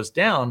acceleration goes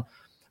down.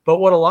 But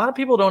what a lot of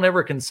people don't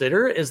ever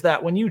consider is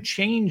that when you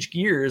change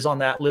gears on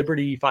that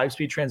Liberty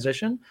 5-speed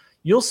transmission,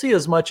 you'll see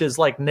as much as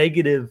like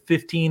negative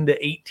 15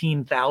 to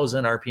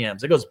 18,000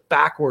 RPMs. It goes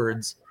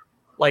backwards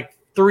like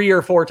 3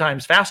 or 4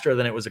 times faster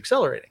than it was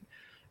accelerating.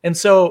 And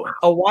so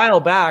a while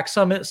back,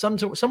 somewhere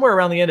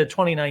around the end of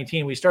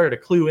 2019, we started to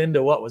clue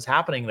into what was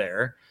happening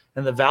there,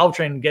 and the valve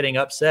train getting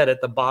upset at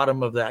the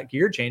bottom of that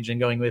gear change and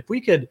going, if we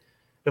could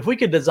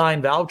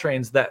design valve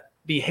trains that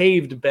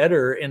behaved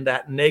better in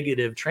that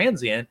negative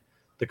transient,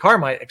 the car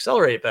might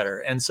accelerate better.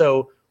 And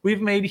so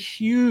we've made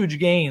huge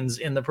gains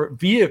in the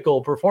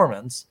vehicle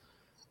performance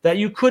that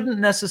you couldn't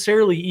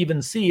necessarily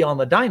even see on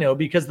the dyno,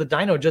 because the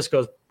dyno just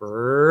goes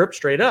burp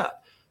straight up.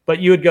 But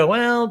you would go,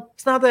 well,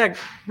 it's not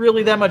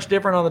really that much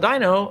different on the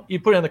dyno. You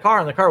put it in the car,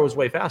 and the car was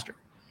way faster.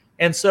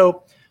 And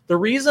so the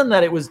reason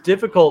that it was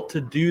difficult to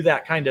do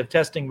that kind of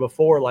testing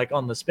before, like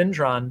on the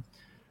Spintron,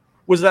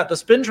 was that the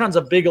Spintron's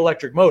a big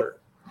electric motor.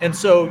 And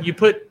so you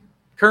put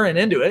current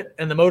into it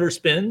and the motor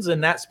spins,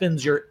 and that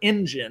spins your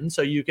engine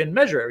so you can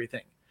measure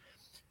everything.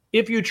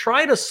 If you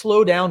try to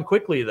slow down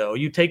quickly, though,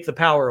 you take the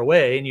power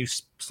away and you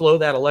slow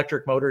that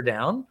electric motor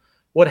down,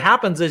 what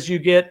happens is you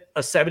get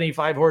a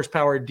 75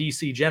 horsepower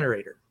DC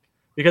generator,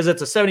 because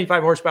it's a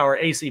 75 horsepower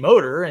AC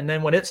motor. And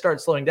then when it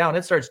starts slowing down,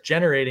 it starts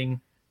generating,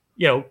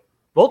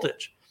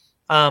 voltage.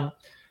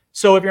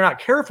 So if you're not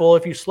careful,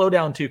 if you slow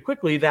down too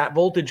quickly, that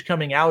voltage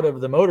coming out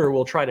of the motor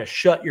will try to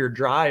shut your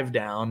drive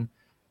down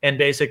and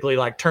basically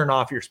like turn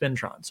off your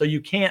Spintron. So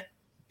you can't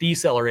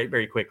decelerate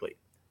very quickly.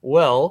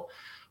 Well,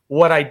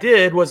 what I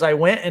did was I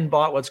went and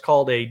bought what's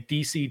called a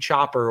DC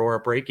chopper or a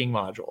braking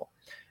module.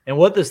 And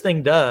what this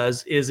thing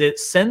does is it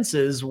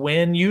senses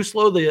when you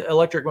slow the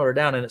electric motor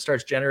down and it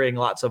starts generating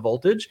lots of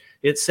voltage,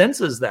 it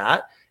senses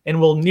that and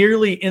will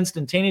nearly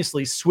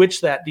instantaneously switch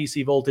that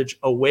DC voltage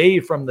away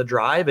from the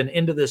drive and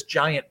into this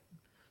giant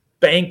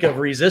bank of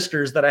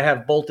resistors that I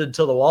have bolted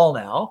to the wall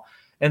now.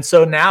 And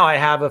so now I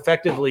have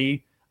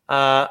effectively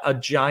a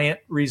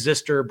giant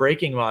resistor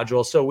braking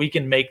module, so we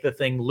can make the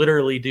thing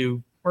literally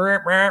do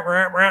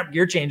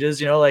gear changes.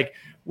 Like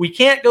we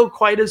can't go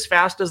quite as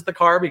fast as the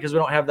car because we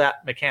don't have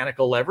that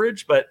mechanical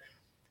leverage, but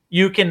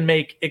you can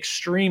make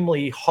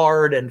extremely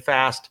hard and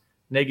fast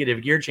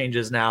negative gear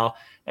changes now.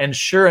 And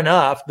sure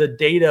enough, the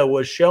data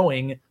was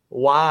showing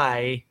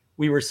why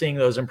we were seeing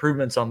those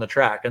improvements on the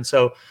track. And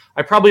so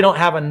I probably don't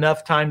have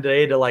enough time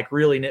today to like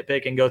really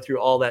nitpick and go through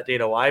all that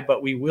data why,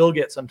 but we will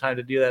get some time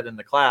to do that in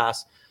the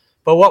class.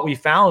 But what we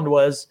found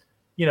was,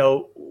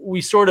 we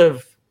sort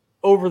of,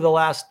 over the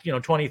last,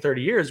 20,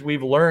 30 years,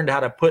 we've learned how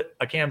to put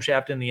a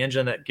camshaft in the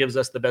engine that gives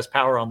us the best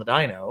power on the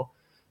dyno.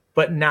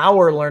 But now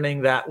we're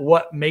learning that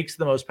what makes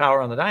the most power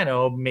on the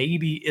dyno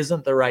maybe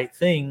isn't the right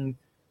thing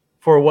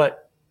for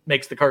what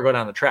makes the car go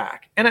down the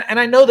track. And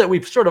I know that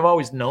we've sort of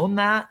always known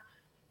that,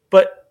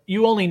 but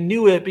you only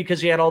knew it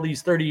because you had all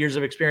these 30 years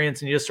of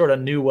experience and you just sort of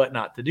knew what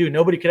not to do.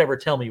 Nobody could ever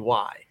tell me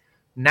why.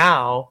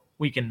 Now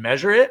we can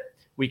measure it,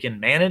 we can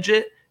manage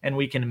it, and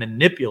we can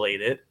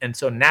manipulate it. And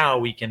so now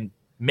we can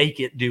make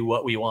it do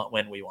what we want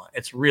when we want.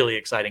 It's really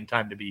exciting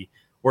time to be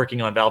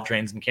working on valve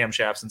trains and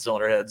camshafts and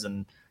cylinder heads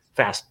and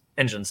fast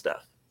engine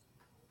stuff.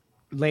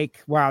 Lake,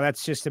 wow,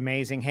 that's just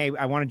amazing. Hey,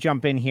 I want to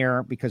jump in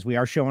here because we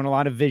are showing a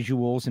lot of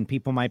visuals and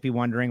people might be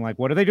wondering, like,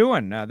 what are they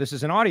doing? This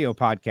is an audio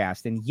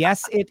podcast. And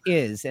yes, it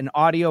is an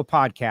audio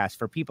podcast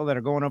for people that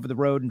are going over the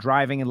road and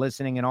driving and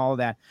listening and all of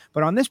that.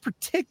 But on this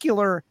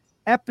particular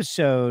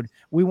episode,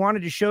 we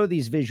wanted to show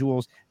these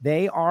visuals.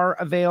 They are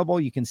available.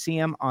 You can see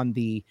them on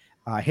the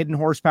Hidden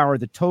Horsepower,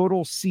 the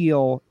Total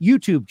Seal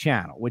YouTube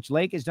channel, which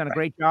Lake has done a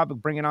great job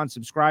of bringing on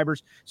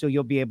subscribers. So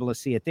you'll be able to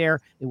see it there.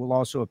 It will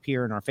also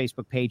appear in our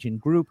Facebook page and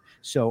group.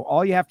 So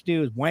all you have to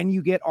do is when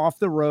you get off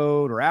the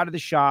road or out of the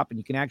shop and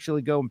you can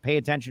actually go and pay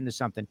attention to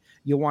something,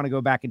 you'll want to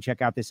go back and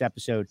check out this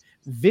episode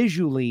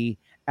visually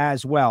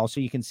as well. So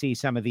you can see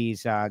some of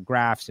these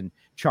graphs and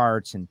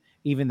charts and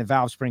even the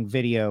valve spring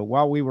video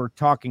while we were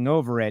talking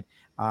over it.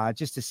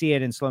 Just to see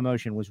it in slow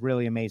motion was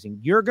really amazing.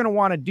 You're going to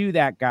want to do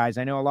that, guys.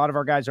 I know a lot of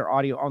our guys are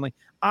audio only.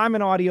 I'm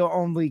an audio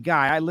only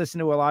guy. I listen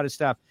to a lot of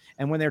stuff.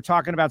 And when they're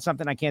talking about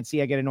something I can't see,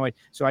 I get annoyed.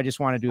 So I just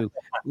wanted to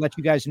let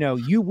you guys know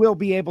you will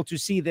be able to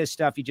see this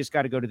stuff. You just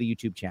got to go to the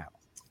YouTube channel.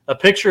 A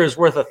picture is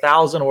worth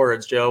 1,000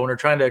 words, Joe. When we're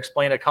trying to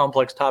explain a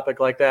complex topic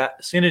like that,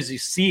 as soon as you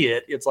see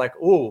it, it's like,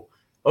 oh,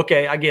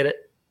 okay, I get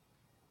it.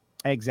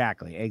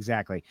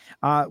 Exactly.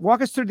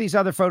 Walk us through these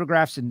other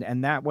photographs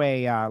and that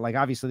way, like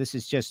obviously this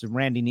is just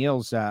Randy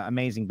Neal's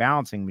amazing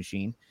balancing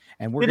machine,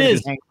 and we're it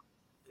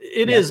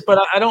is, but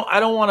I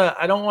don't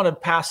want to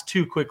pass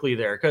too quickly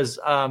there because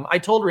I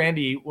told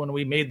Randy when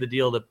we made the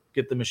deal to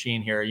get the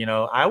machine here,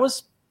 I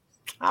was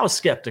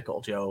skeptical,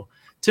 Joe.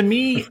 To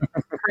me,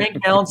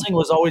 crank balancing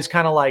was always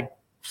kind of like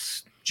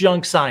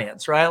junk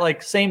science, right?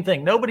 Like same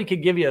thing. Nobody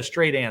could give you a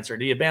straight answer.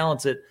 Do you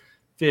balance it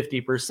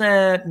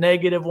 50%,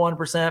 negative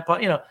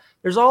 1%?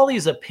 There's all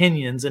these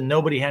opinions and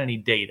nobody had any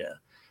data.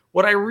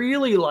 What I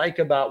really like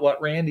about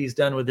what Randy's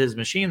done with his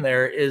machine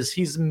there is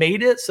he's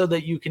made it so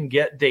that you can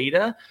get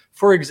data.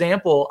 For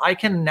example, I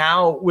can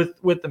now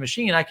with the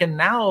machine, I can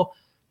now,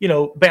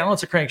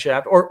 balance a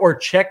crankshaft or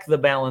check the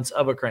balance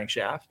of a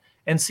crankshaft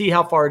and see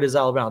how far it is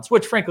out of balance,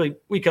 which frankly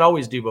we could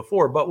always do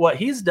before. But what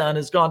he's done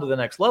is gone to the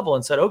next level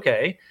and said,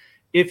 okay,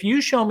 if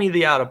you show me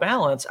the out of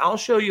balance, I'll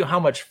show you how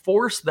much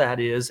force that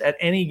is at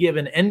any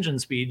given engine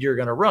speed you're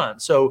going to run.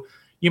 So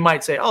you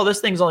might say, oh,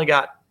 this thing's only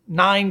got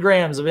 9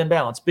 grams of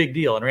imbalance. Big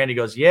deal. And Randy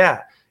goes,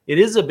 yeah, it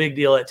is a big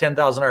deal at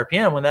 10,000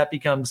 RPM when that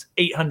becomes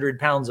 800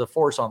 pounds of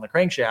force on the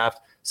crankshaft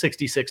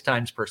 66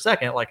 times per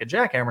second, like a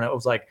jackhammer. And it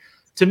was like,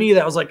 to me,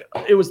 that was like,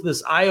 it was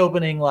this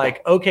eye-opening,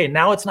 like, okay,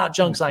 now it's not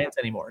junk science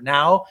anymore.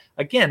 Now,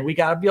 again, we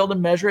got to be able to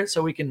measure it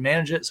so we can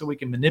manage it, so we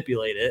can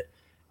manipulate it.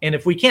 And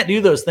if we can't do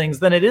those things,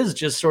 then it is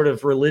just sort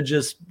of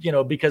religious,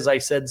 because I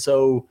said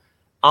so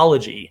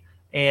ology.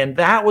 And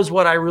that was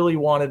what I really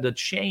wanted to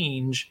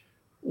change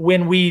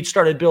when we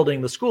started building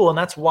the school. And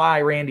that's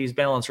why Randy's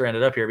balancer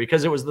ended up here,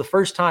 because it was the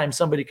first time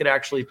somebody could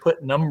actually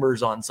put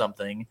numbers on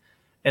something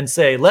and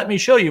say, let me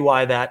show you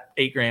why that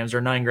 8 grams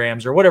or 9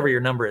 grams or whatever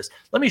your number is.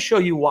 Let me show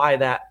you why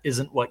that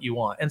isn't what you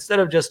want, instead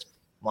of just,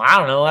 well, I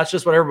don't know, that's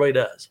just what everybody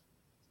does.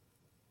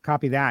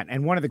 Copy that.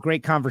 And one of the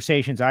great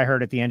conversations I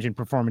heard at the Engine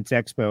Performance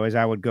Expo, as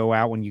I would go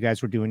out when you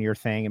guys were doing your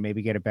thing and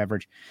maybe get a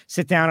beverage,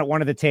 sit down at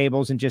one of the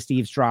tables and just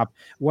eavesdrop,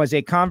 was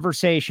a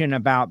conversation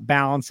about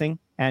balancing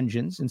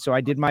engines. And so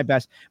I did my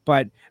best,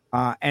 but,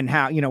 and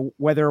how, you know,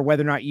 whether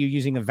or not you're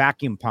using a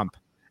vacuum pump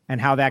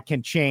and how that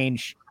can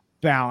change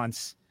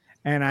balance.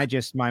 And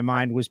my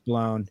mind was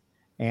blown.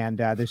 And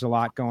there's a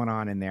lot going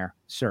on in there.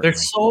 Certainly.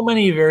 There's so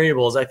many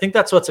variables. I think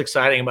that's what's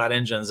exciting about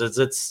engines, is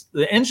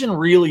the engine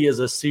really is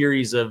a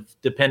series of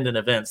dependent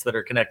events that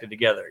are connected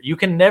together. You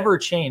can never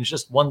change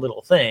just one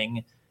little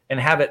thing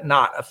and have it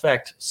not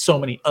affect so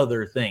many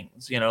other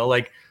things. You know,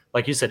 like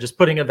you said, just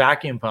putting a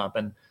vacuum pump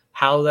and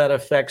how that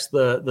affects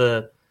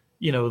the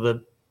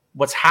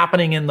what's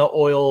happening in the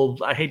oil.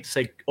 I hate to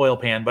say oil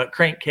pan, but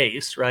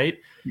crankcase, right?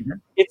 Mm-hmm.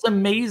 It's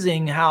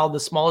amazing how the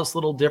smallest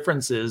little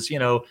differences, you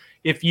know,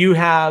 if you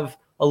have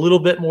a little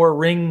bit more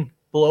ring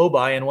blow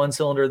by in one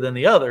cylinder than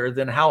the other,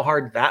 then how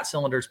hard that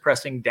cylinder is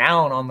pressing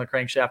down on the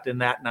crankshaft in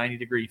that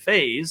 90-degree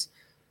phase.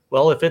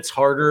 Well, if it's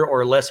harder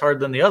or less hard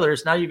than the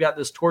others, now you've got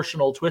this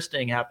torsional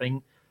twisting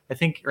happening. I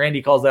think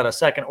Randy calls that a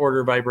second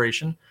order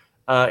vibration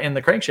in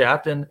the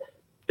crankshaft. And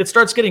it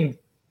starts getting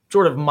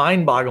sort of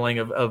mind-boggling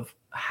of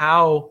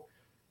how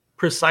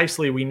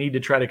precisely we need to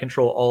try to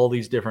control all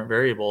these different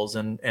variables.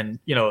 And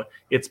you know,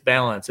 it's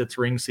balance, it's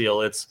ring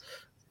seal, it's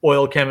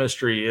oil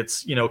chemistry,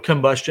 it's, you know,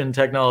 combustion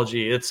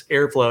technology, it's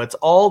airflow, it's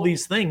all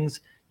these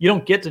things. You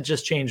don't get to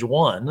just change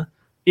one.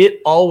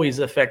 It always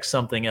affects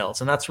something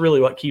else. And that's really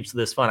what keeps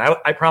this fun.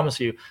 I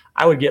promise you,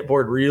 I would get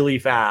bored really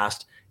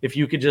fast if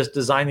you could just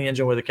design the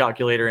engine with a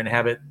calculator and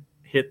have it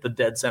hit the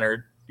dead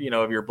center, you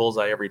know, of your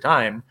bullseye every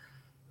time.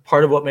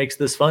 Part of what makes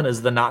this fun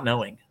is the not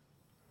knowing.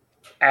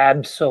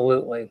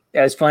 Absolutely.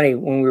 It's funny,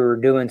 when we were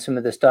doing some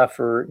of the stuff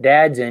for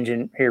Dad's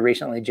engine here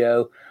recently,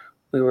 Joe,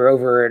 we were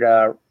over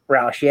at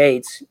Roush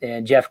Yates,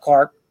 and Jeff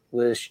Clark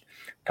was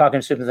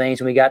talking some things,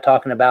 and we got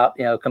talking about,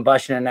 you know,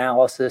 combustion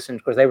analysis, and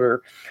of course they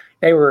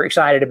were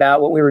excited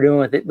about what we were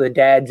doing with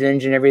Dad's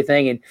engine and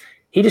everything, and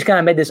he just kind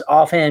of made this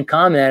offhand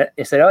comment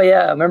and said, "Oh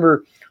yeah, I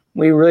remember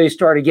we really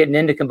started getting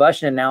into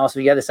combustion analysis.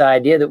 We got this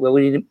idea that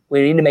we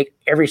need to make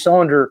every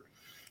cylinder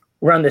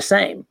run the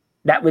same.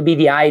 That would be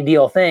the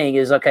ideal thing,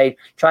 is, okay,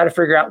 try to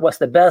figure out what's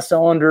the best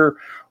cylinder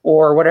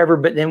or whatever,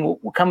 but then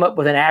we'll come up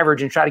with an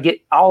average and try to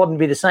get all of them to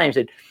be the same."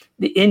 Said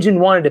the engine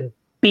wanted to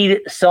beat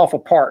itself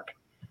apart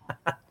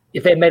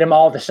if they made them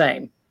all the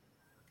same.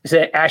 He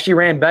said, actually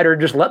ran better.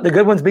 Just let the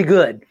good ones be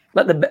good.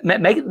 Make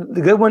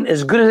the good one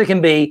as good as it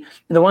can be.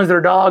 And the ones that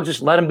are dogs,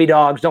 just let them be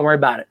dogs. Don't worry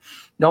about it.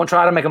 Don't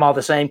try to make them all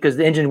the same, because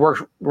the engine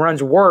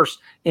runs worse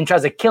and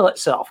tries to kill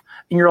itself.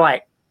 And you're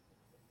like,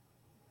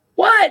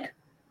 what?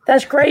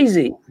 That's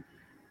crazy.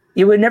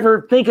 You would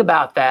never think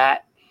about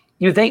that.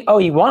 You think, oh,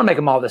 you want to make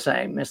them all the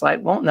same. It's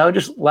like, well, no,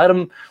 just let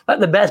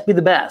the best be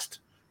the best.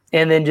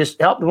 And then just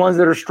help the ones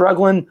that are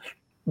struggling,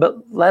 but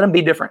let them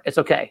be different. It's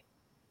okay.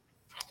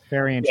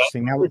 Very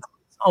interesting. Yeah, it's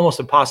almost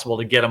impossible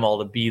to get them all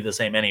to be the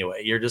same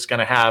anyway. You're just going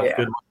to have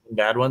good ones and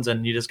bad ones,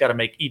 and you just got to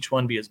make each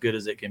one be as good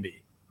as it can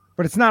be.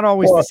 But it's not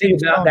always the same.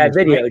 About that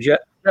video, Joe.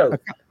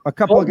 A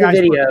couple of guys.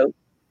 Video.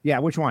 Yeah,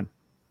 which one?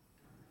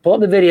 Pull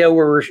up the video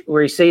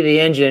where you see the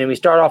engine, and we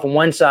start off on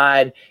one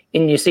side,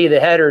 and you see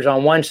the headers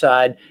on one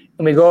side,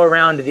 and we go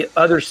around to the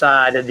other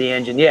side of the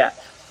engine. Yeah.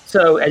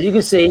 So as you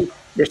can see,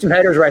 there's some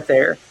headers right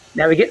there.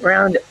 Now we get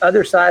around the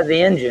other side of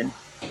the engine.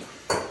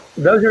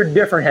 Those are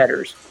different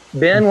headers.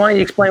 Ben, why don't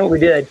you explain what we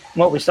did and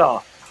what we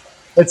saw?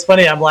 It's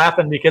funny. I'm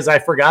laughing because I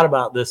forgot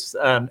about this.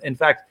 In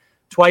fact,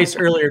 twice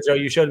earlier, Joe,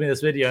 you showed me this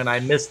video and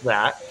I missed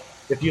that.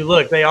 If you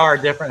look, they are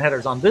different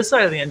headers. On this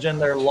side of the engine,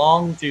 they're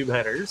long tube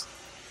headers.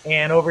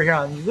 And over here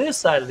on this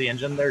side of the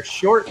engine, they're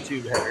short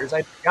tube headers.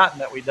 I'd forgotten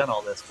that we'd done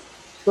all this.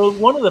 So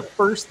one of the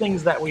first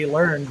things that we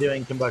learned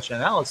doing combustion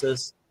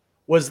analysis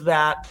was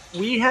that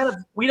we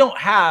don't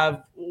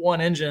have one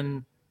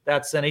engine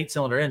that's an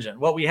 8-cylinder engine.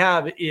 What we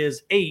have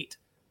is 8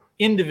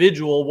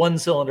 individual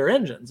 1-cylinder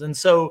engines. And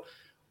so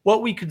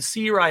what we could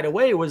see right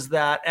away was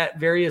that at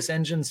various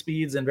engine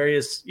speeds and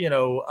various,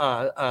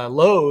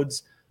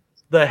 loads,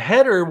 the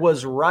header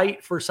was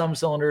right for some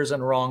cylinders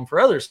and wrong for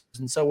others.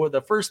 And so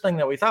the first thing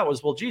that we thought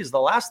was, well, geez, the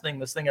last thing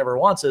this thing ever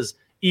wants is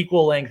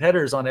equal length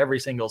headers on every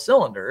single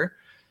cylinder.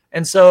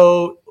 And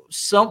so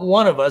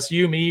one of us,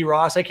 you, me,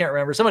 Ross, I can't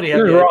remember, somebody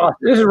had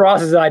this is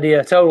Ross's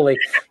idea, totally.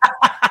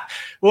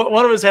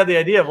 One of us had the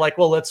idea of like,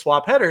 well, let's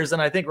swap headers.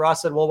 And I think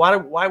Ross said, well,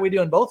 why are we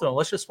doing both of them?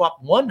 Let's just swap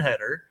one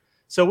header.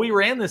 So we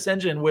ran this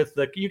engine with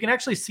you can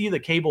actually see the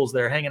cables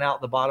there hanging out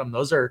at the bottom.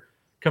 Those are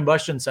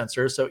combustion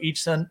sensors. So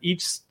each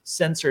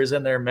sensor is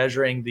in there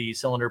measuring the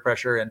cylinder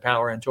pressure and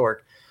power and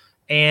torque.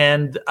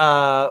 And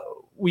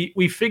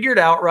we figured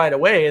out right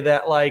away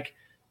that like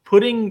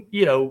putting,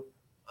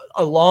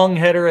 a long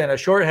header and a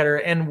short header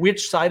and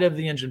which side of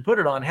the engine put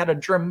it on had a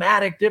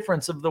dramatic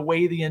difference of the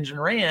way the engine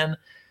ran.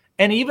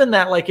 And even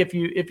that, like if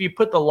you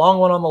put the long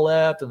one on the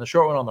left and the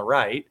short one on the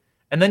right,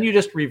 and then you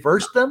just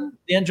reversed them,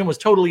 the engine was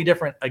totally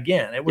different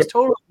again. It was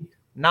totally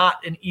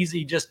not an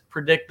easy just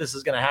predict this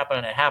is going to happen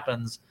and it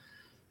happens.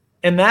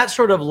 And that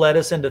sort of led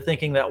us into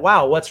thinking that,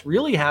 wow, what's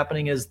really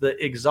happening is the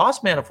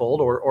exhaust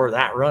manifold or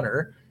that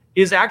runner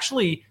is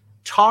actually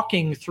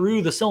talking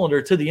through the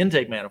cylinder to the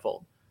intake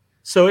manifold.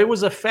 So it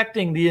was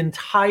affecting the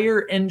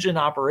entire engine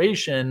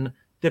operation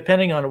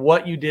depending on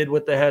what you did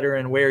with the header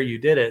and where you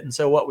did it. And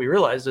so what we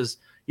realized is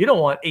you don't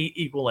want 8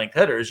 equal length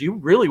headers. You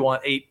really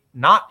want 8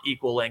 not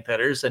equal length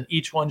headers, and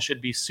each one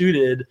should be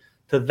suited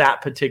to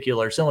that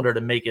particular cylinder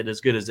to make it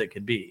as good as it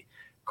could be.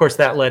 Of course,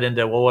 that led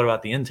into, well, what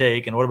about the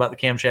intake and what about the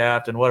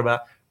camshaft and what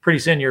about, pretty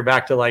soon you're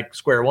back to like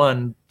square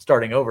one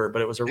starting over,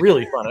 but it was a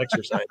really fun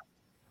exercise.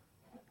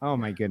 Oh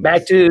my goodness.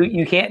 Back to,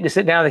 you can't just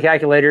sit down at the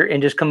calculator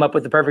and just come up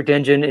with the perfect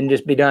engine and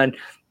just be done.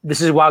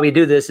 This is why we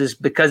do this, is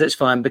because it's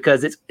fun,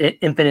 because it's an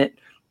infinite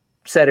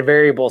set of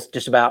variables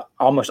just about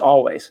almost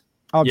always.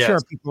 I'm sure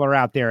people are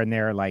out there and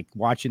they're like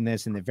watching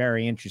this and they're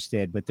very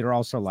interested, but they're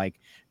also like,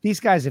 these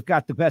guys have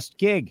got the best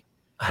gig.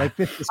 Like,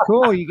 this is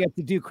cool. You get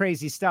to do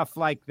crazy stuff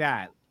like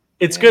that.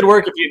 It's good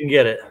work if you can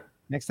get it.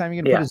 Next time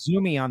you're going to put a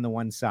Zoomy on the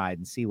one side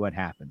and see what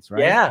happens,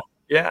 right?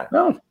 Yeah.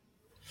 Oh.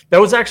 That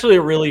was actually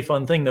a really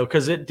fun thing, though,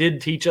 because it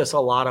did teach us a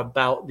lot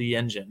about the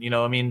engine. You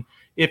know, I mean,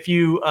 if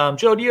you,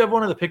 Joe, do you have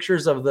one of the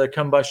pictures of the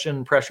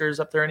combustion pressures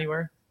up there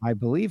anywhere? I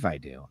believe I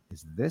do.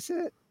 Is this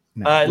it?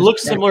 No, it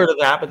looks similar to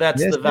that, but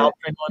that's the valve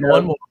train one.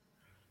 One more.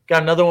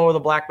 Got another one with a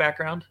black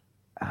background?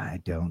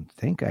 I don't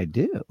think I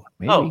do.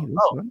 Maybe this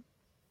one.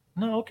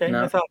 No, okay.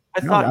 No. I thought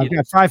I've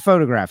got 5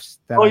 photographs.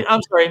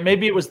 I'm sorry.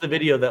 Maybe it was the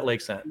video that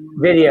Lake sent.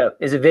 Video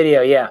is a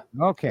video, yeah.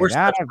 Okay,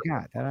 that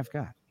I've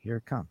got. Here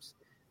it comes.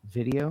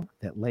 Video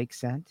that Lake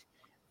sent.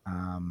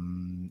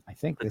 I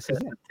think this is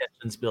it.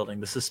 Tension's building.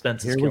 The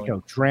suspense is killing. Here we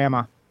go.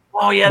 Drama.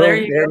 Oh yeah, there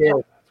you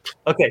go.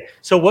 Okay,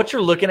 so what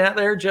you're looking at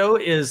there, Joe,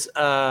 is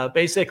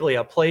basically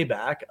a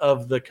playback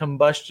of the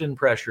combustion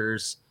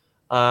pressures.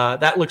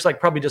 That looks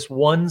like probably just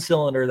one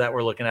cylinder that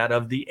we're looking at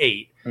of the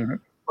 8. Mm-hmm.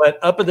 But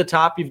up at the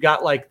top, you've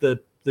got like the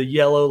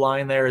yellow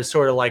line there is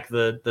sort of like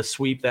the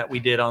sweep that we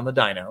did on the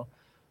dyno.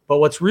 But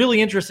what's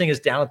really interesting is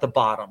down at the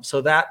bottom.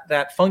 So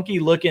that funky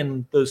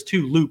looking, those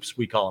 2 loops,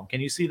 we call them.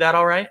 Can you see that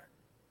all right?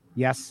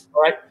 Yes.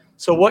 All right.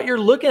 So what you're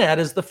looking at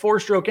is the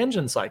 4-stroke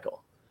engine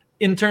cycle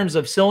in terms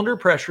of cylinder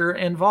pressure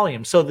and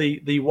volume. So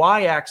the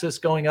y-axis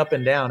going up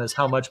and down is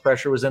how much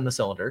pressure was in the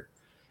cylinder.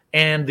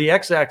 And the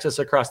x-axis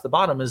across the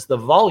bottom is the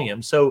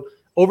volume. So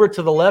over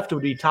to the left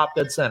would be top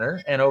dead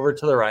center, and over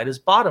to the right is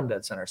bottom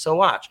dead center. So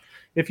watch.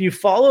 If you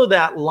follow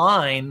that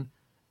line,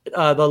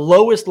 the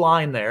lowest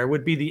line there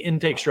would be the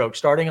intake stroke,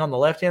 starting on the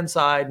left-hand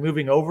side,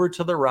 moving over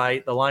to the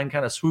right. The line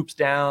kind of swoops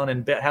down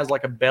and has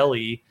like a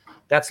belly.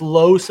 That's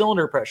low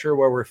cylinder pressure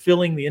where we're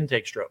filling the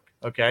intake stroke,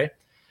 okay?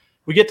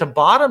 We get to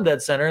bottom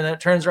dead center, and then it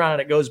turns around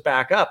and it goes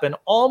back up in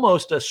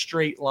almost a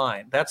straight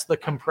line. That's the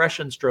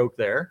compression stroke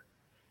there.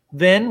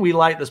 Then we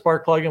light the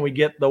spark plug and we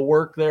get the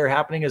work there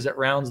happening as it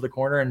rounds the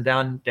corner and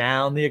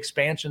down the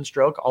expansion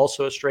stroke,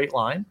 also a straight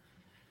line.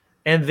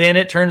 And then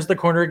it turns the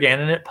corner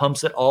again and it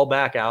pumps it all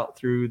back out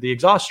through the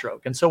exhaust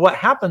stroke. And so what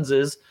happens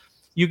is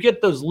you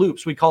get those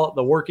loops. We call it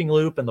the working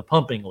loop and the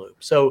pumping loop.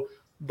 So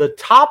the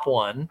top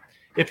one,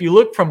 if you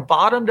look from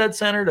bottom dead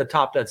center to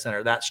top dead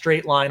center, that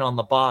straight line on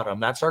the bottom,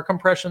 that's our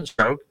compression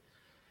stroke.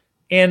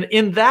 And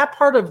in that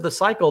part of the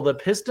cycle, the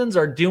pistons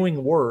are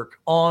doing work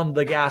on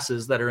the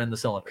gases that are in the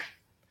cylinder.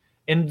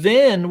 And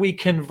then we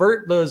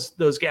convert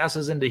those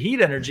gases into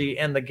heat energy,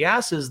 and the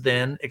gases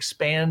then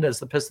expand as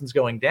the piston's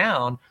going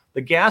down.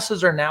 The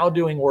gases are now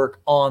doing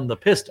work on the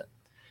piston.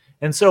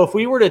 And so if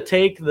we were to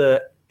take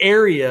the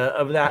area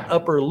of that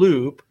upper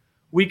loop,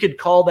 we could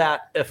call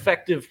that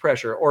effective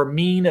pressure or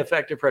mean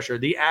effective pressure.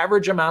 The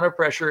average amount of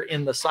pressure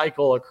in the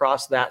cycle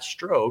across that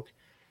stroke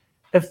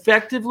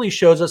effectively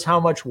shows us how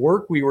much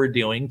work we were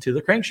doing to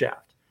the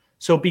crankshaft.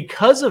 So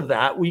because of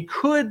that, we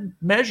could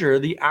measure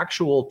the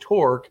actual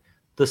torque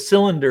the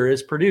cylinder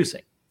is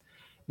producing.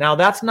 Now,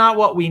 that's not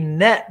what we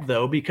net,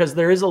 though, because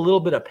there is a little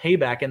bit of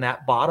payback in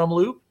that bottom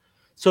loop.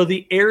 So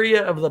the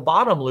area of the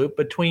bottom loop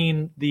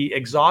between the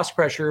exhaust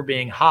pressure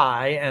being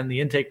high and the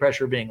intake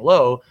pressure being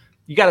low,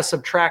 you got to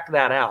subtract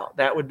that out.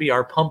 That would be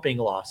our pumping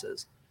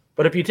losses.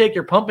 But if you take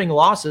your pumping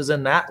losses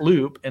in that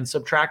loop and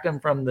subtract them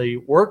from the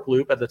work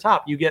loop at the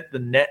top, you get the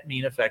net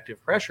mean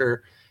effective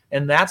pressure.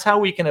 And that's how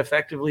we can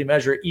effectively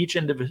measure each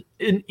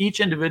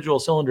individual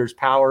cylinder's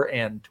power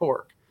and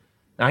torque.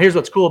 Now, here's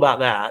what's cool about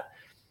that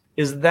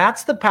is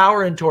that's the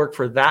power and torque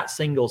for that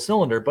single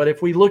cylinder. But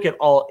if we look at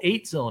all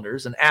 8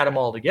 cylinders and add them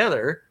all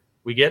together,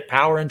 we get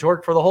power and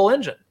torque for the whole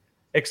engine,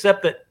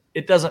 except that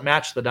it doesn't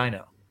match the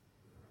dyno.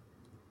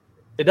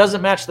 It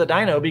doesn't match the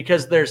dyno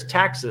because there's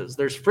taxes,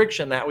 there's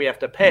friction that we have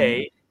to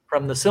pay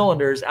from the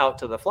cylinders out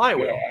to the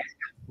flywheel. Yeah.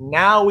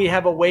 Now we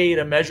have a way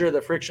to measure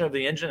the friction of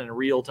the engine in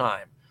real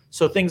time.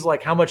 So things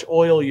like how much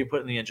oil you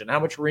put in the engine, how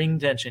much ring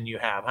tension you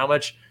have, how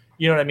much,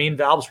 you know what I mean,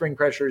 valve spring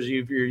pressures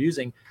you're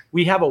using.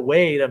 We have a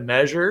way to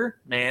measure,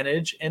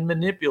 manage, and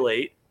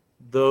manipulate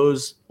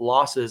those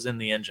losses in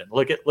the engine.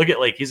 Look at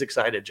Lake. He's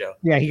excited, Joe.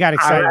 Yeah, he got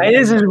excited. Right.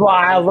 This is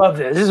why I love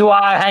this. This is why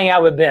I hang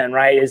out with Ben,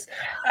 right? Is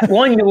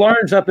one, you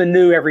learn something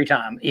new every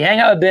time. You hang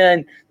out with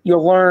Ben,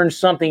 you'll learn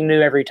something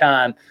new every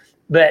time.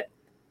 But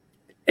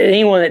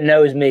anyone that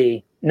knows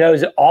me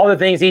knows that all the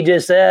things he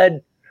just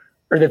said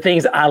are the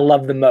things I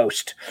love the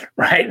most,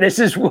 right? This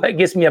is what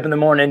gets me up in the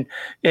morning,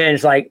 and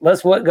it's like,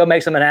 let's go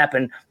make something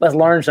happen. Let's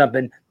learn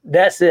something.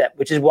 That's it,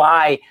 which is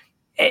why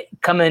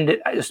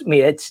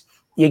it's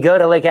you go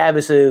to Lake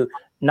Havasu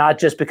not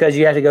just because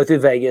you have to go through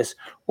Vegas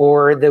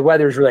or the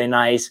weather's really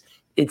nice.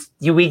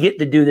 We get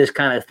to do this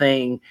kind of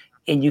thing,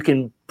 and you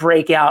can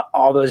break out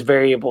all those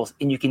variables,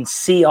 and you can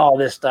see all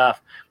this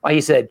stuff. Like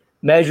you said,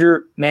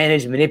 measure,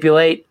 manage,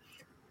 manipulate.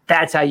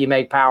 That's how you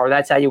make power.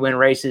 That's how you win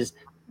races.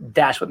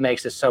 That's what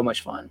makes this so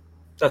much fun.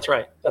 That's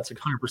right. That's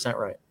 100%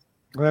 right.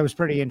 Well, that was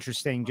pretty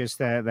interesting. Just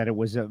that it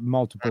was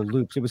multiple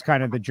loops. It was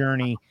kind of the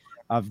journey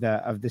of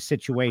the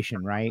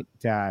situation, right?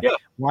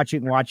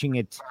 Watching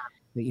it,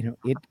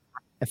 it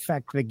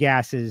affect the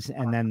gases,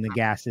 and then the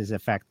gases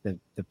affect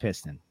the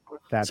piston.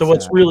 So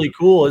what's really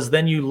cool is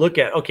then you look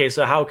at, okay,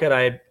 so how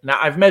could now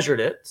I've measured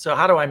it. So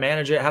how do I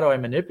manage it? How do I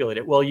manipulate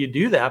it? Well, you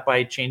do that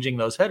by changing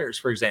those headers,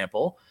 for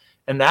example.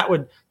 And that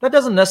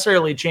doesn't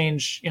necessarily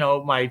change,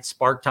 my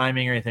spark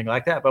timing or anything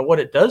like that. But what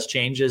it does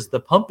change is the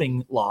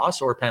pumping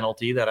loss or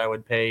penalty that I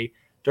would pay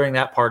during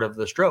that part of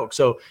the stroke.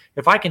 So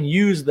if I can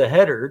use the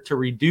header to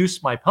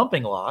reduce my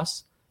pumping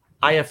loss,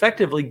 I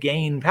effectively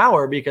gain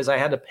power because I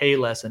had to pay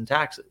less in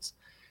taxes.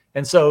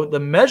 And so the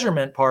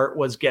measurement part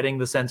was getting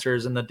the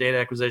sensors and the data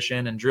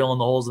acquisition and drilling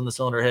the holes in the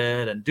cylinder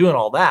head and doing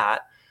all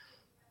that.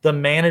 The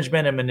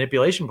management and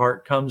manipulation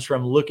part comes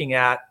from looking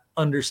at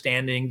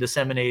understanding,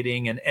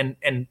 disseminating,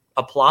 and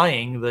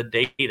applying the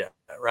data,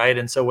 right?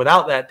 And so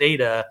without that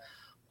data,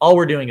 all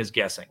we're doing is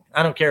guessing.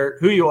 I don't care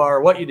who you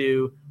are, what you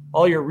do,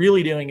 all you're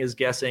really doing is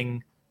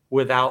guessing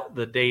without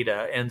the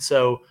data. And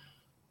so,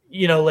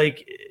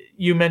 like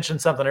you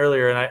mentioned something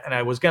earlier, and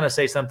I was going to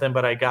say something,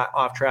 but I got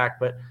off track.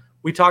 But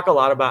we talk a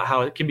lot about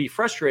how it can be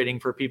frustrating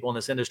for people in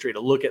this industry to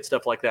look at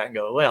stuff like that and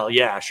go, well,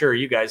 yeah, sure,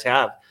 you guys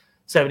have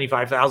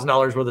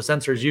 $75,000 worth of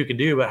sensors you can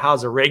do, but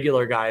how's a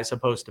regular guy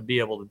supposed to be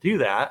able to do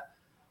that?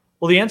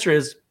 Well, the answer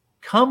is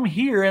come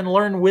here and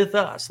learn with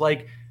us.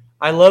 Like,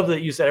 I love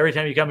that you said every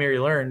time you come here,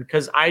 you learn,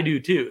 because I do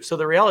too. So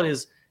the reality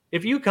is,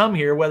 if you come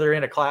here, whether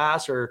in a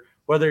class or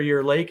whether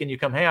you're Lake and you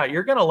come hang out,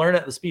 you're going to learn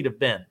at the speed of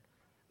Ben,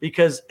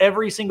 because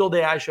every single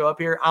day I show up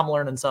here, I'm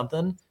learning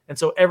something. And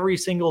so every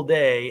single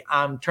day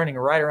I'm turning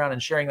right around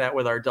and sharing that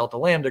with our Delta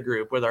Lambda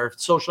group, with our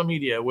social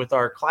media, with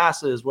our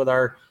classes, with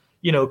our,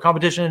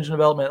 competition engine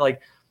development.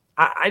 Like,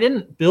 I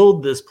didn't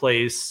build this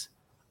place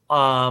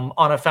on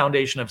a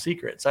foundation of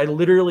secrets. I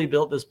literally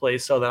built this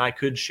place so that I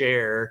could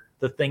share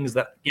the things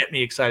that get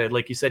me excited.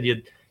 Like you said,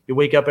 you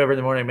wake up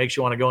every morning, it makes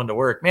you want to go into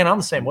work. Man, I'm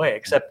the same way,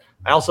 except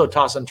I also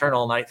toss and turn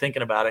all night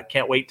thinking about it.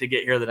 Can't wait to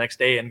get here the next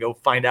day and go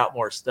find out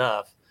more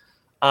stuff.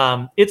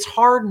 It's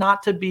hard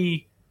not to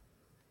be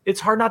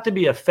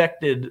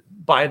affected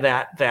by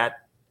that.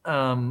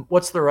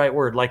 What's the right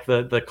word? Like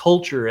the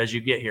culture as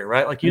you get here,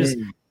 right? Like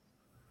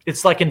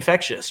it's like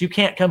infectious. You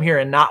can't come here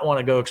and not want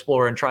to go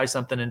explore and try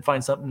something and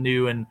find something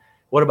new. And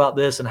what about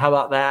this? And how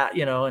about that?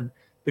 And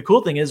the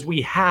cool thing is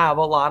we have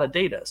a lot of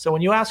data. So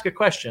when you ask a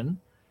question,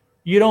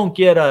 you don't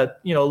get a,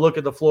 look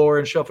at the floor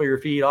and shuffle your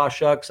feet. Oh,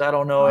 shucks, I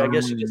don't know. I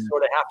guess you just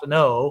sort of have to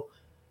know.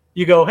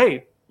 You go,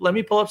 hey, let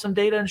me pull up some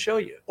data and show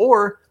you.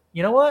 Or,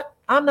 you know what?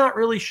 I'm not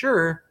really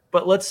sure,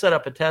 but let's set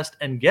up a test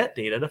and get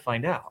data to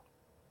find out.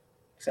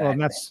 Exactly. Well,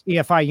 and that's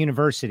EFI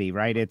University,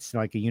 right? It's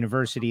like a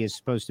university is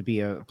supposed to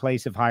be a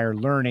place of higher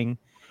learning.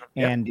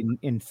 And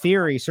in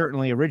theory,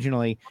 certainly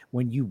originally,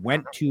 when you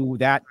went to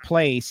that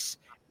place,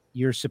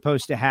 you're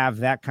supposed to have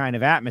that kind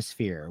of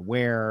atmosphere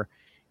where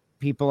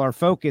people are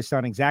focused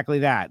on exactly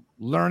that,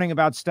 learning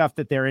about stuff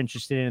that they're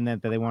interested in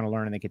and that they want to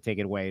learn, and they can take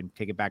it away and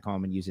take it back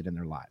home and use it in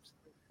their lives.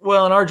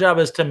 Well, and our job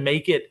is to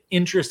make it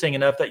interesting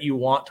enough that you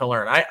want to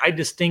learn. I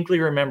distinctly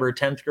remember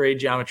 10th grade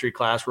geometry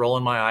class,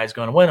 rolling my eyes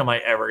going, when am I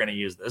ever going to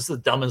use this? This is the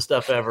dumbest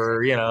stuff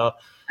ever.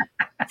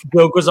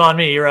 Joke was on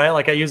me, right?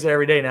 Like I use it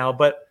every day now.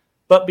 But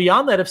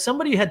beyond that, if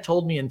somebody had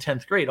told me in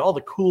 10th grade all the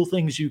cool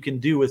things you can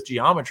do with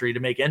geometry to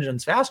make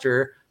engines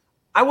faster,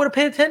 I would have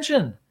paid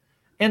attention.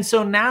 And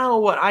so now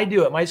what I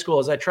do at my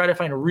school is I try to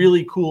find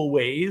really cool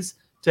ways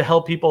to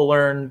help people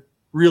learn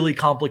really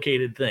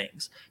complicated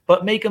things,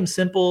 but make them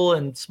simple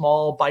and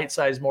small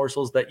bite-sized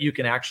morsels that you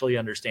can actually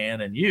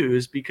understand and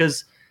use,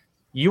 because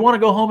you want to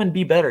go home and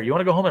be better. You want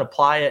to go home and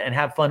apply it and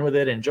have fun with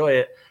it, enjoy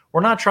it.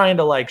 We're not trying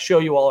to like show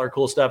you all our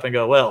cool stuff and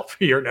go, well,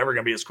 you're never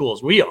going to be as cool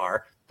as we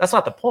are. That's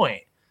not the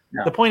point.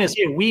 No. The point is,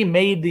 hey, we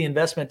made the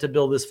investment to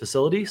build this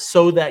facility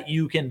so that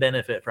you can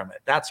benefit from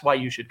it. That's why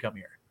you should come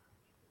here.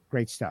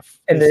 Great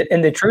stuff. And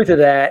the truth of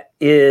that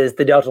is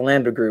the Delta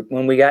Lambda group.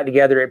 When we got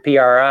together at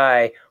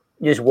PRI,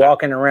 just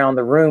walking around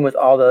the room with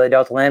all the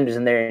Delta Lambdas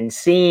in there and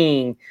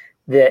seeing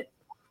that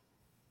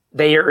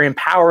they are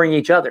empowering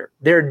each other.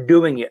 They're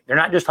doing it. They're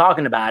not just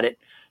talking about it.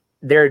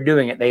 They're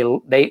doing it.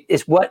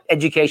 It's what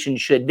education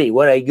should be,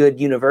 what a good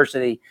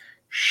university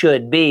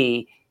should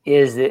be,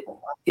 is that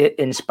it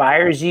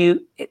inspires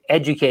you, it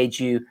educates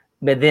you,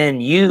 but then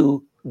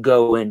you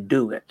go and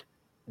do it.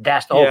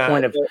 That's the whole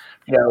point of,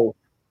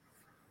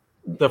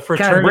 the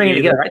fraternity. Kind of bringing it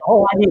together. Right? The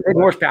whole idea of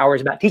hidden horsepower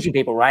is about teaching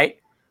people, right?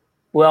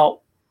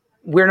 Well,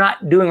 we're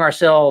not doing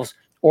ourselves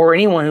or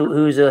anyone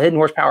who's a hidden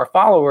horsepower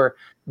follower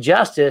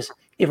justice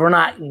if we're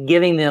not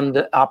giving them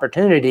the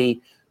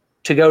opportunity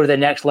to go to the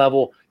next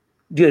level,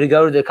 to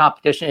go to the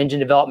competition engine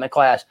development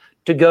class,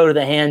 to go to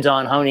the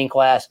hands-on honing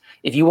class.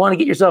 If you want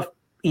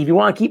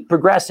to keep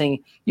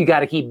progressing, you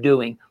got to keep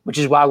doing, which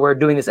is why we're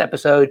doing this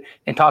episode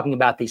and talking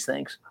about these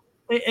things.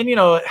 And,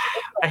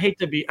 I hate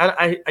to be,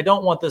 I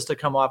don't want this to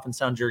come off and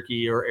sound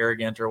jerky or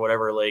arrogant or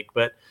whatever, Lake,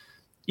 but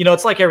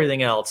it's like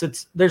everything else.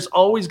 There's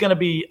always going to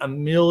be a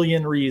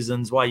million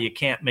reasons why you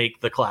can't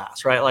make the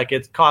class, right? Like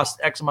it costs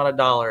X amount of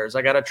dollars.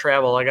 I got to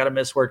travel. I got to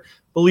miss work.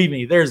 Believe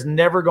me, there's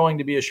never going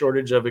to be a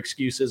shortage of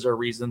excuses or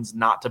reasons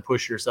not to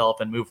push yourself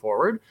and move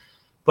forward.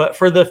 But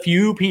for the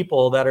few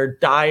people that are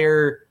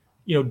dire,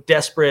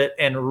 desperate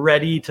and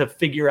ready to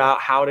figure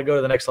out how to go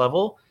to the next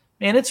level,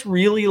 man, it's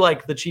really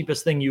like the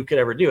cheapest thing you could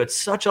ever do. It's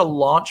such a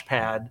launch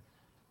pad,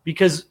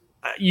 because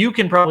you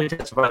can probably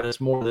testify this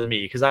more than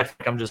me, because I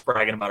think I'm just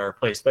bragging about our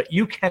place, but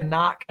you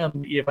cannot come to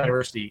EF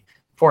University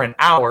for an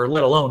hour,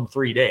 let alone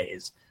 3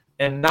 days,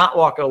 and not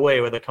walk away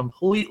with a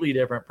completely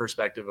different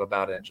perspective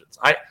about engines.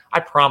 I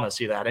promise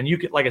you that. And you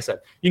could, like I said,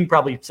 you can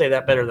probably say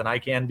that better than I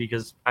can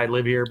because I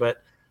live here,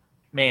 but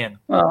man.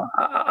 Well,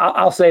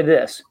 I'll say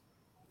this.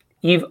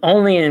 You've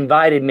only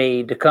invited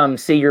me to come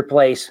see your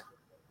place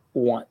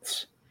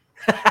once.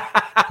 And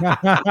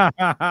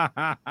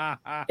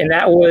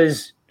that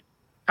was,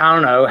 I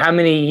don't know how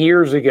many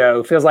years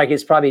ago. Feels like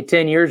it's probably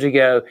 10 years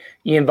ago.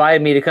 You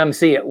invited me to come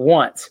see it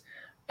once.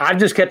 I've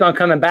just kept on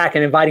coming back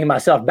and inviting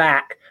myself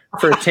back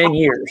for 10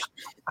 years.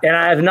 And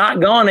I have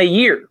not gone a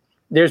year.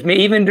 There's me,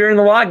 even during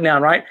the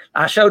lockdown, right?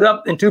 I showed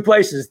up in 2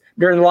 places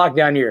during the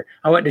lockdown year.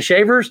 I went to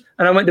Shavers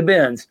and I went to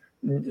Ben's.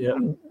 Yeah.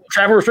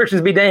 Travel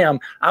restrictions be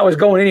damned. I was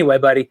going anyway,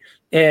 buddy.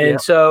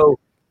 And so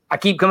I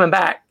keep coming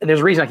back. And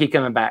there's a reason I keep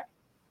coming back.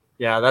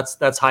 Yeah,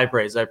 that's high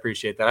praise. I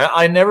appreciate that.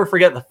 I never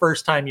forget the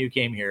first time you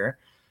came here.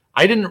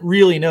 I didn't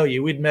really know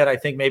you. We'd met, I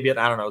think, maybe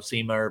at,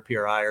 SEMA or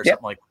PRI or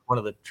something like one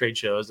of the trade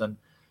shows. And,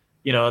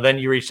 then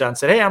you reached out and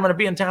said, hey, I'm going to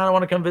be in town. I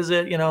want to come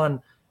visit,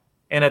 and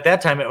at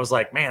that time it was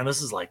like, man,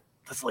 that's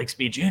Lake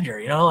Speed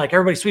Junior, like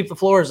everybody sweep the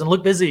floors and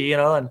look busy,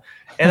 and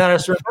then I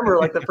just remember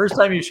like the first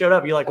time you showed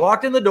up, you like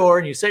walked in the door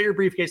and you set your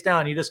briefcase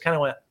down and you just kind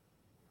of went,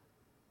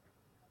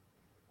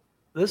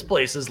 this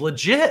place is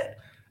legit.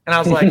 And I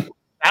was like,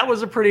 that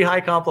was a pretty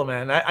high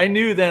compliment. I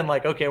knew then,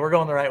 like, okay, we're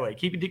going the right way.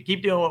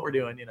 Keep doing what we're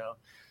doing,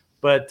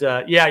 But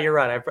yeah, you're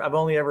right. I've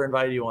only ever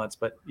invited you once,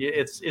 but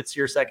it's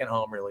your second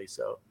home, really.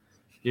 So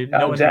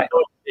no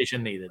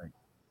invitation needed.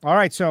 All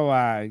right, so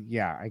I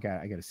got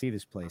to see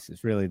this place.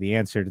 Is really the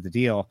answer to the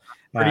deal.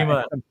 Pretty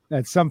much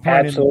at some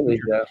point. Absolutely.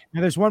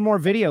 Now there's one more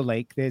video,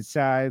 Lake. It's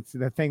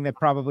the thing that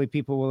probably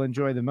people will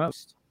enjoy the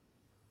most.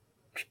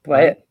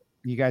 Play it.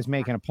 You guys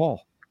making a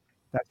poll?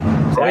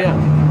 Oh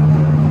yeah.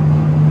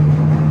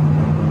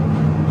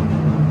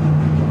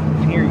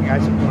 Here, you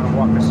guys, if you want to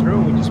walk us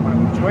through, we just want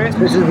to enjoy it.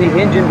 This is the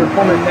Engine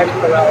Performance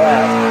Expo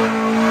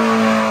LS.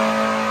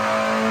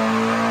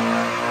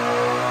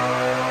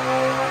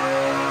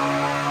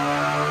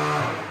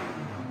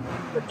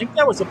 I think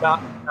that was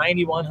about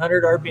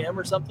 9,100 RPM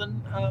or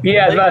something.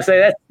 Yeah, I was about to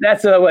say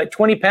that's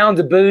 20 pounds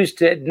of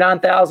boost at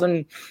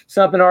 9,000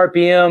 something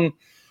RPM,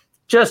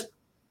 just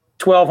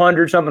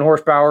 1,200 something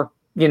horsepower.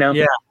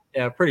 Yeah,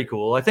 pretty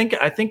cool. I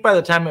think by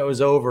the time it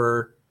was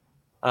over,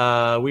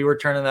 we were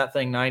turning that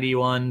thing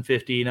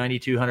 9,150,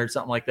 9,200,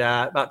 something like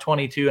that, about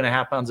 22 and a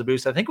half pounds of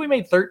boost. I think we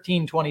made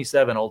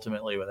 1327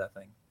 ultimately with that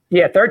thing.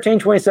 Yeah,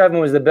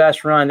 1327 was the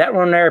best run. That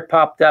one there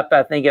popped up,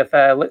 I think, if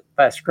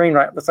I screen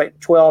right, it looks like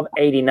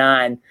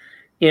 1289.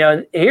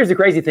 Here's the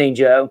crazy thing,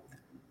 Joe.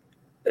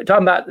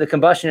 Talking about the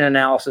combustion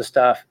analysis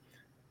stuff.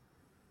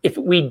 If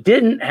we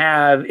didn't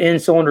have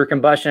in-cylinder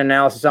combustion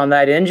analysis on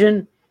that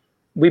engine,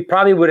 we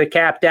probably would have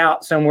capped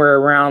out somewhere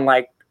around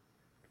like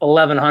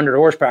 1,100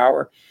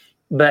 horsepower.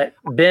 But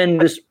Ben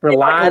just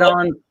relied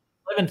on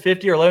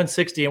 1150 or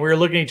 1160, and we were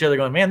looking at each other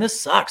going, man, this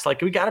sucks.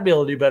 Like, we got to be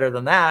able to do better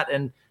than that.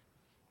 And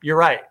you're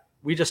right.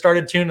 We just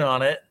started tuning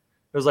on it.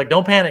 It was like,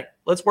 don't panic.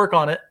 Let's work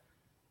on it.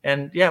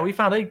 And yeah, we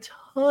found a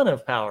ton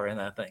of power in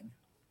that thing.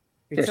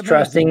 Just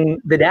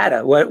trusting the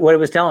data, what it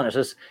was telling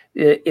us.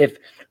 I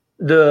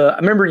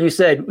remember you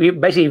said we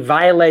basically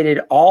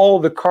violated all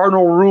the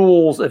cardinal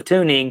rules of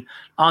tuning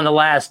on the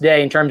last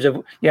day in terms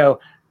of,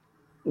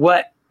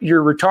 what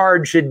your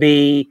retard should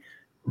be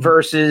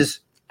versus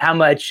how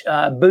much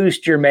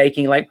boost you're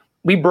making. Like,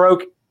 we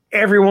broke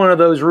every one of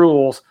those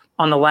rules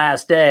on the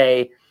last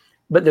day.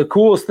 But the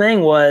coolest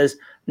thing was,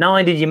 not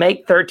only did you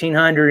make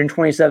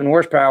 1,327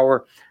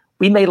 horsepower,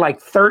 we made like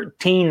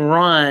 13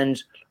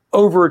 runs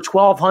over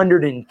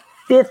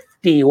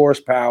 1,250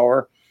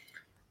 horsepower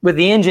with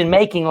the engine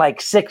making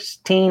like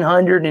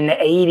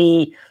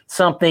 1,680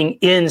 something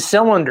in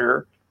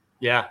cylinder.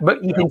 Yeah.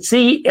 But you can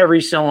see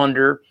every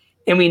cylinder.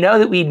 And we know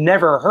that we'd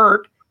never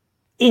hurt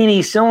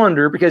any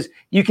cylinder because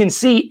you can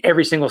see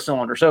every single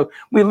cylinder. So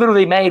we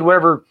literally made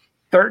whatever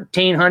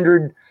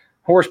 1,300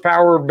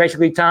 horsepower,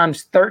 basically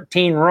times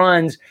 13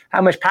 runs,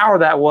 how much power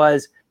that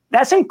was.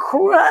 That's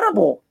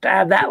incredible to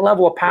have that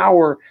level of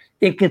power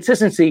and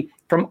consistency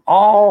from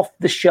all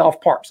the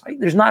shelf parts. Like,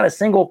 there's not a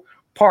single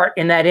part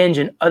in that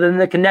engine other than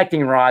the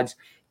connecting rods,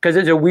 because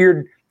it's a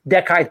weird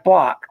deck height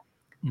block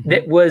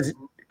that was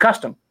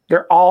custom.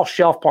 They're all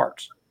shelf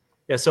parts.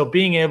 Yeah. So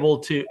being able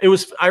to,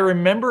 I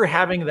remember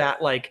having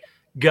that like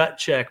gut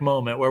check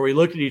moment where we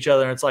looked at each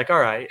other and it's like, all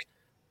right,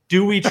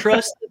 do we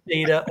trust the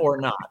data or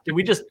not? Do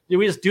we just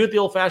do it the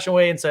old fashioned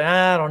way and say,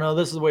 I don't know,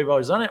 this is the way we've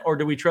always done it? Or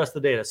do we trust the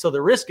data? So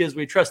the risk is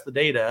we trust the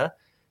data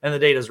and the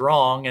data is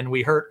wrong and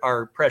we hurt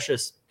our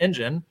precious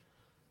engine.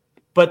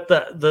 But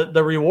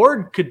the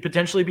reward could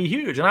potentially be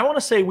huge. And I want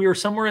to say we were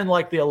somewhere in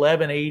like the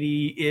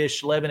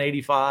 1180-ish,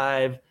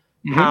 1185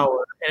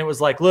 power. And it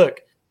was like,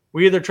 look,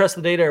 we either trust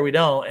the data or we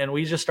don't. And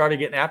we just started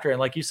getting after it. And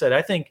like you said,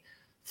 I think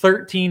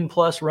 13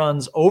 plus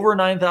runs over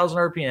 9,000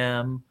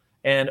 RPM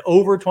and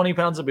over 20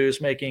 pounds of boost,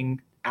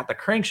 making at the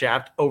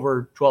crankshaft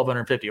over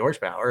 1,250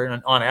 horsepower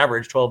and on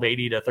average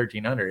 1,280 to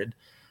 1,300.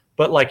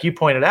 But like you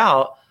pointed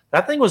out,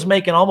 that thing was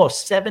making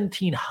almost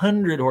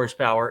 1,700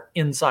 horsepower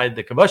inside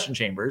the combustion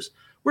chambers.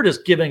 We're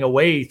just giving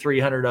away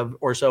 300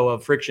 or so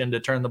of friction to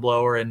turn the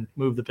blower and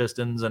move the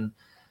pistons and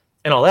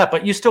all that.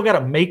 But you still got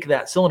to make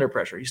that cylinder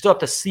pressure. You still have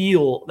to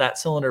seal that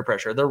cylinder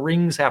pressure. The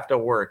rings have to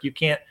work. You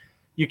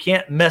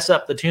can't mess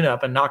up the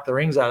tune-up and knock the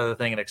rings out of the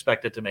thing and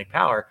expect it to make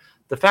power.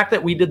 The fact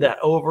that we did that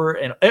over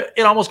and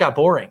it almost got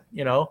boring,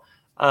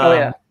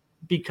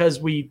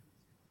 because we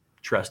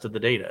trusted the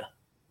data.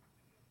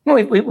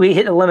 Well, we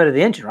hit the limit of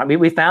the engine, right?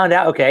 We found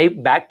out, okay,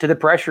 back to the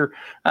pressure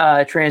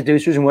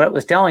transducers and what it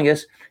was telling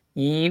us,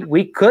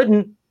 we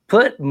couldn't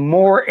put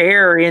more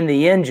air in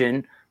the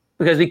engine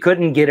because we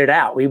couldn't get it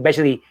out. We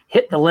basically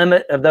hit the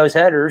limit of those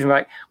headers. And we're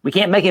like, we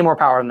can't make any more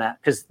power than that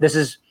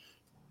because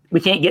we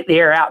can't get the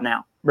air out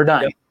now. We're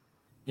done.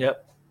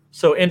 Yep.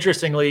 So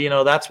interestingly,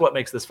 that's what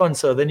makes this fun.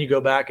 So then you go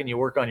back and you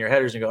work on your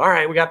headers and go, all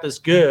right, we got this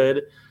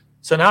good.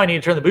 So now I need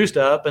to turn the boost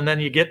up. And then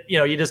you get,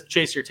 you just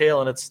chase your tail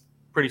and it's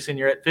pretty soon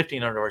you're at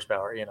 1,500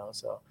 horsepower,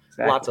 so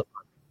exactly. Lots of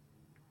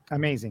fun.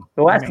 Amazing.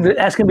 Well,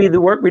 that's going to be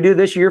the work we do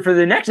this year for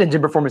the next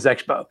Engine Performance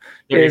Expo.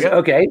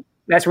 Okay,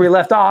 that's where we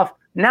left off.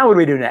 Now what do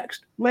we do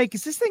next? Lake,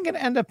 is this thing going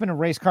to end up in a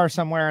race car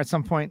somewhere at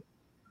some point?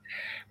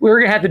 We're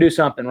going to have to do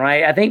something,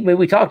 right? I think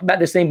we talked about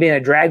this thing being a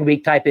drag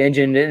week type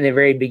engine in the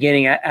very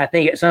beginning. I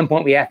think at some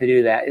point we have to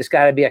do that. It's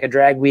got to be like a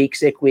drag week,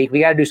 sick week. We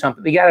got to do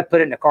something. We got to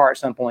put it in a car at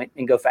some point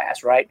and go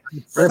fast, right?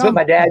 We're going to put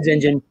my dad's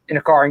engine in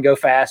a car and go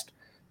fast.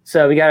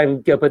 So we got to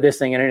go put this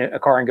thing in a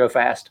car and go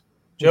fast.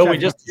 Joe, we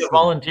just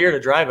volunteer to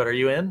drive it. Are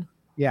you in?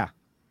 Yeah,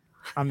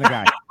 I'm the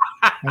guy.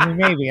 I mean,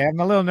 maybe. I'm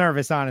a little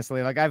nervous,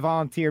 honestly. Like, I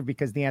volunteered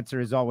because the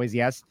answer is always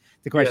yes.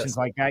 The question's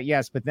like that,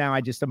 yes. But now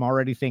I'm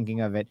already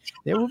thinking of it.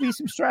 There will be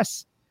some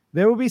stress.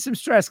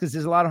 Because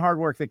there's a lot of hard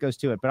work that goes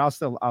to it. But I'll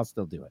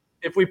still do it.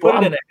 If we put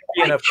it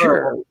in a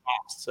car,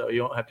 so you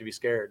don't have to be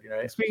scared,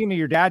 right? Speaking of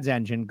your dad's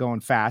engine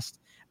going fast,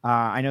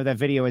 I know that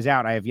video is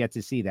out. I have yet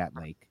to see that,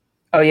 Lake.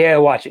 Oh yeah,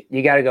 watch it.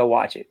 You got to go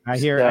watch it. I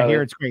hear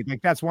it's great.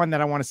 Like, that's one that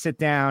I want to sit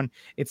down.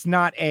 It's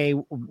not a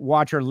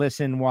watch or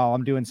listen while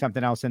I'm doing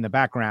something else in the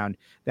background.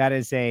 That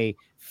is a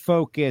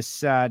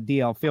focus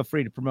deal. Feel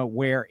free to promote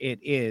where it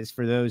is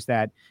for those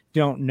that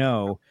don't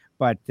know.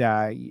 But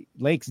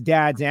Lake's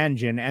dad's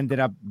engine ended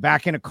up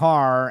back in a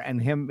car,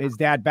 and his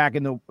dad back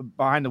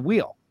behind the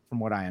wheel, from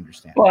what I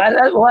understand.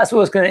 Well, that's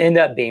what it's going to end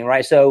up being,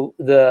 right? So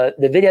the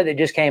video that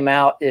just came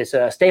out is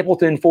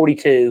Stapleton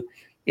 42.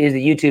 Is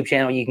the YouTube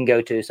channel you can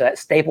go to. So that's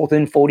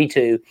Stapleton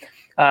 42.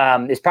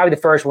 It's probably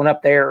the first one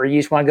up there, or you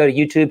just want to go to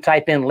YouTube,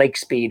 type in Lake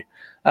Speed,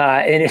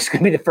 and it's going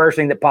to be the first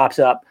thing that pops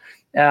up.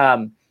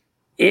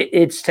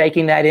 It's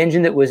taking that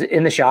engine that was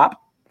in the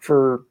shop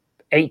for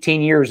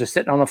 18 years of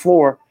sitting on the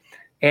floor,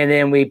 and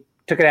then we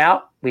took it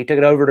out. We took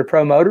it over to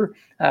Pro Motor,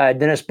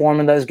 Dennis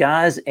Borman, those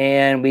guys,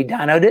 and we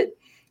dynoed it,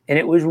 and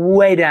it was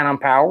way down on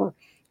power.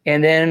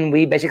 And then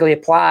we basically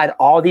applied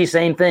all these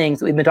same things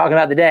that we've been talking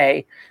about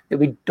today, that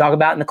we talk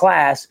about in the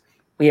class.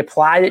 We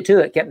applied it to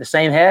it, kept the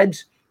same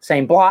heads,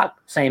 same block,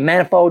 same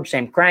manifold,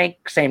 same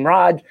crank, same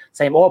rod,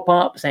 same oil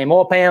pump, same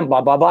oil pan,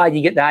 blah, blah, blah.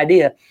 You get the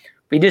idea.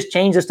 We just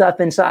changed the stuff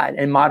inside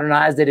and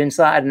modernized it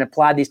inside and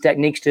applied these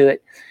techniques to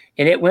it.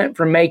 And it went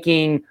from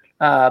making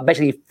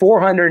basically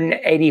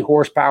 480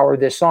 horsepower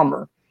this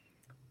summer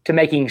to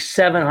making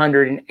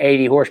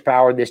 780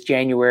 horsepower this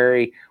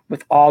January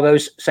with all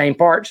those same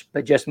parts,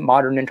 but just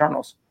modern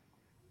internals.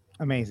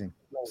 Amazing.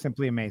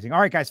 Simply amazing.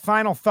 All right, guys,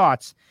 final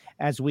thoughts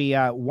as we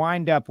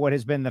wind up what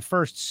has been the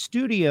first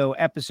studio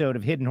episode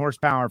of Hidden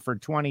Horsepower for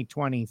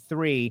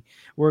 2023.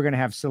 We're going to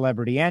have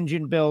celebrity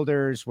engine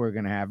builders. We're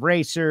going to have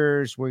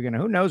racers.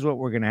 Who knows what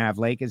we're going to have,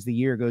 Lake, as the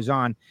year goes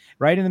on.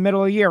 Right in the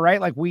middle of the year, right?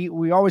 Like,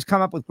 we always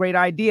come up with great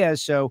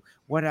ideas. So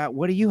what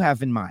do you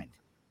have in mind?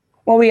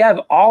 Well, we have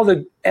all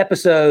the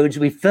episodes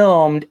we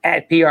filmed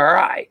at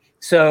PRI.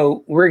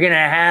 So we're going to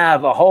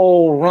have a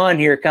whole run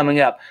here coming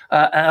up.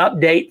 An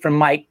update from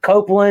Mike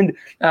Copeland,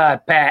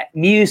 Pat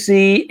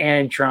Musey,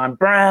 and Tron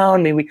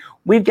Brown. I mean,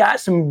 we've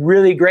got some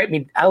really great. I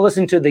mean, I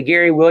listened to the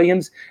Gary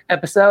Williams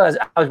episode as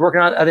I was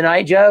working on it the other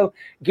night, Joe.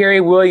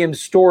 Gary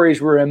Williams'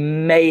 stories were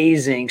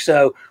amazing.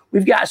 So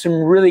we've got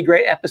some really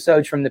great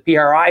episodes from the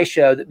PRI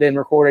show that have been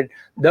recorded.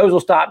 Those will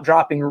stop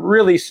dropping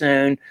really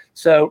soon.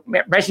 So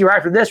basically right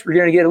after this, we're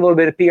going to get a little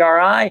bit of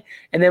PRI,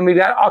 and then we've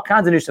got all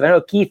kinds of new stuff. I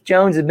know Keith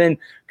Jones has been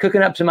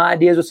cooking up some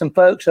ideas with some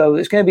folks. So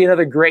it's going to be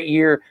another great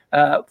year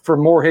for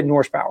more Hidden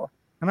Horsepower.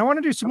 And I want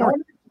to do some more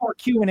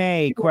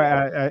Q&A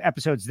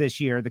episodes this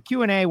year. The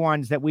Q&A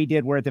ones that we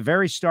did were at the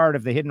very start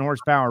of the Hidden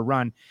Horsepower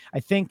run. I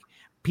think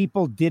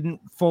people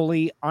didn't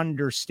fully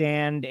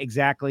understand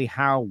exactly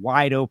how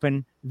wide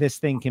open this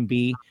thing can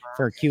be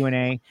for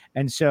Q&A.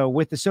 And so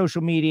with the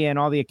social media and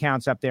all the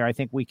accounts up there, I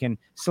think we can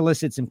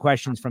solicit some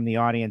questions from the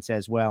audience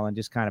as well and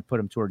just kind of put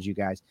them towards you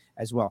guys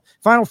as well.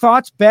 Final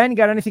thoughts, Ben, you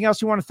got anything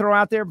else you want to throw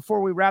out there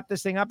before we wrap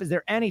this thing up? Is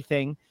there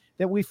anything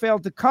that we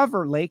failed to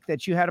cover, Lake,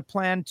 that you had a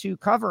plan to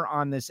cover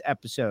on this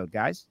episode,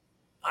 guys?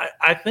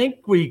 I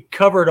think we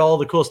covered all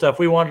the cool stuff.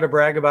 We wanted to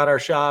brag about our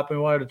shop. We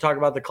wanted to talk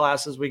about the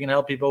classes we can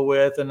help people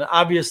with. And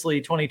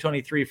obviously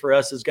 2023 for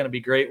us is going to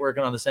be great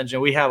working on this engine.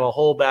 We have a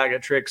whole bag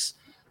of tricks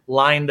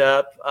lined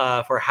up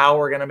for how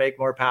we're going to make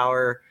more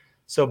power.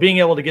 So being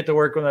able to get to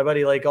work with my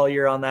buddy Lake all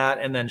year on that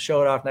and then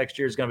show it off next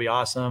year is going to be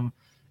awesome.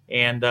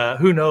 And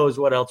who knows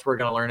what else we're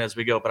going to learn as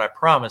we go. But I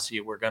promise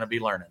you, we're going to be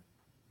learning.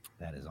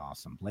 That is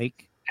awesome.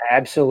 Lake?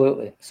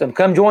 Absolutely. So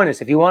come join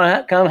us. If you want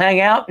to come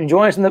hang out and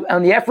join us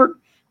on the effort,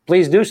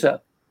 please do so.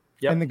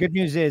 Yep. And the good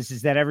news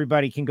is that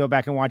everybody can go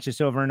back and watch this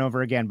over and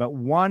over again. But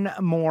one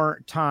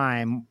more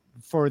time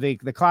for the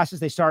classes,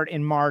 they start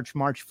in March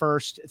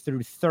 1st through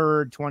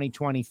 3rd,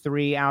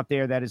 2023 out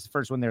there. That is the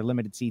first one. There are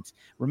limited seats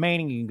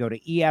remaining. You can go to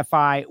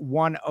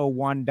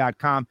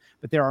EFI101.com.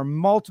 But there are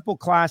multiple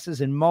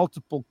classes and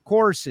multiple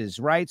courses,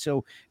 right?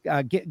 So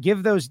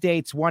give those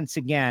dates once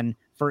again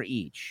for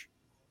each.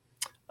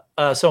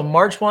 So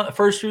March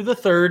 1st through the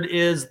 3rd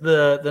is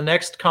the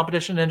next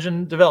competition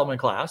engine development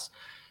class.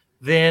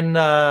 Then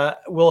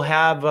we'll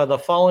have the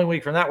following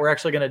week from that, we're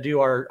actually going to do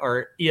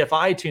our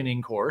EFI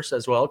tuning course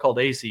as well, called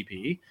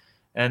ACP.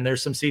 And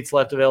there's some seats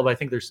left available. I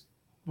think there's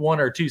 1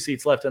 or 2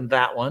 seats left in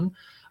that one.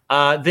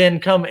 Then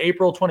come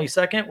April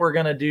 22nd, we're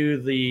going to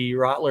do the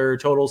Rottler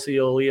Total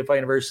Seal EFI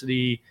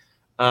University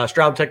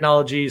Straub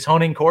Technologies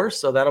honing course.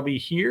 So that'll be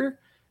here.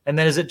 And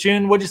then is it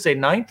June? What'd you say?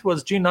 9th?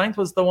 Was June 9th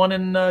was the one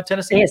in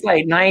Tennessee? It's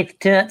like 9th,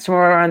 10th,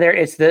 somewhere around there.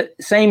 It's the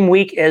same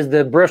week as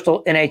the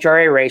Bristol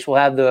NHRA race. We'll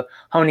have the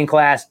honing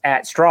class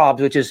at Straub's,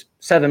 which is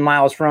 7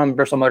 miles from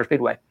Bristol Motor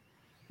Speedway.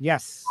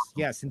 Yes.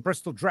 And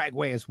Bristol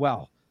Dragway as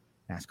well.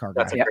 NASCAR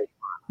guy. That's great.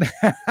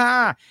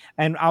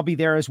 And I'll be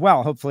there as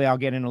well. Hopefully I'll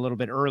get in a little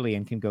bit early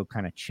and can go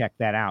kind of check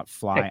that out.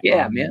 Fly.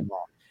 Yeah, man.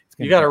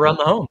 You got to run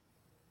the home.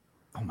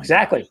 Oh my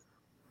exactly. God.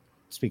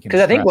 Speaking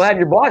because I think we'll have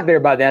your block there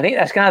by then. I think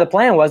that's kind of the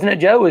plan, wasn't it,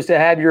 Joe? Was to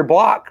have your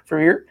block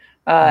for your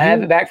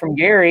have it back from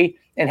Gary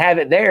and have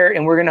it there,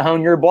 and we're going to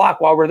hone your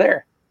block while we're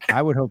there.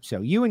 I would hope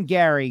so. You and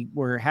Gary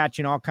were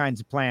hatching all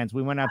kinds of plans.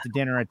 We went out to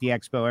dinner at the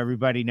expo.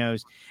 Everybody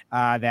knows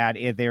that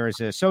there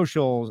is a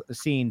social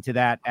scene to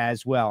that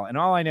as well. And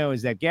all I know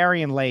is that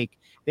Gary and Lake,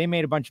 they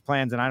made a bunch of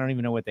plans, and I don't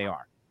even know what they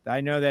are.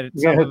 I know that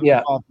it's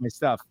all my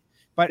stuff.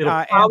 But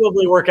it'll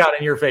probably work out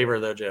in your favor,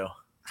 though, Joe.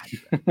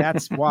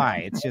 That's why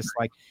it's just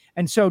like,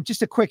 and so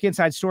just a quick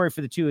inside story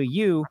for the two of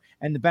you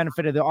and the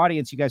benefit of the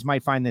audience. You guys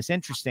might find this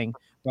interesting,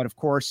 but of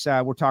course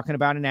we're talking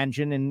about an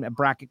engine and a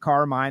bracket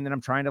car of mine that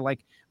I'm trying to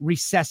like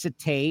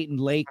resuscitate. And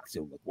Lake,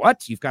 so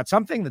what? You've got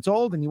something that's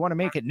old and you want to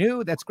make it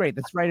new? That's great.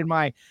 That's right in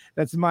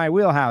my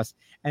wheelhouse.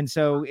 And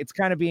so it's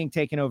kind of being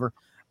taken over.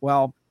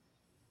 Well,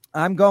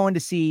 I'm going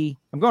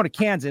to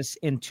Kansas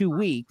in 2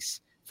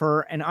 weeks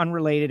for an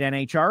unrelated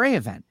NHRA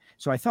event.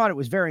 So I thought it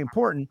was very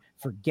important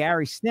for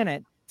Gary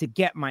Stinnett to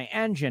get my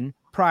engine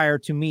prior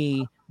to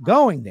me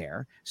going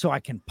there so I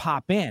can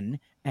pop in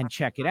and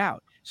check it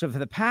out. So for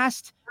the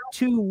past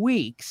 2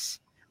 weeks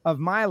of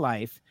my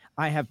life,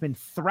 I have been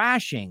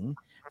thrashing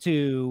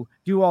to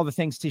do all the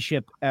things to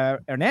ship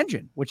an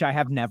engine, which I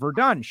have never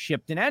done.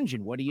 Shipped an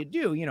engine. What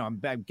do? You know,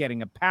 I'm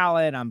getting a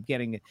pallet. I'm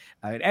getting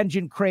an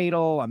engine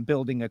cradle. I'm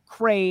building a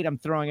crate. I'm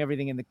throwing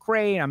everything in the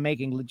crate. I'm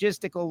making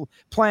logistical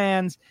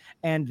plans.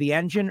 And the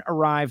engine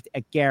arrived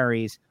at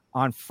Gary's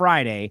on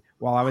Friday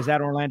while I was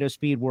at Orlando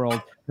Speed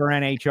World for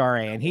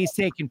NHRA. And he's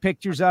taking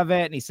pictures of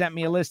it. And he sent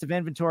me a list of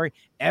inventory.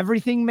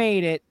 Everything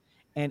made it.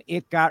 And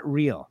it got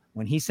real.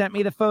 When he sent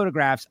me the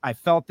photographs, I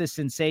felt this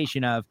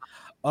sensation of,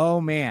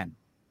 oh, man,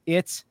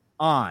 it's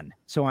on.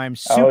 So I'm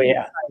super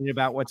excited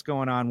about what's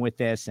going on with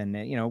this. And,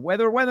 you know,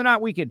 whether or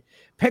not we could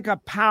pick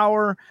up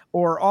power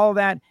or all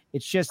that,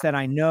 it's just that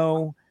I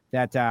know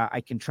that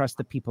I can trust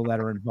the people that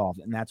are involved.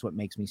 And that's what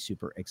makes me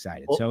super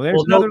excited. So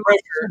there's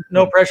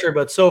no pressure,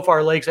 but so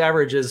far Lake's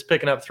average is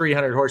picking up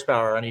 300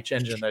 horsepower on each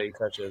engine that he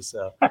touches.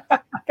 So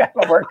got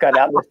my work cut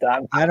out this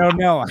time. I don't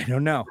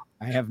know.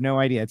 I have no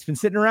idea. It's been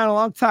sitting around a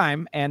long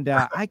time, and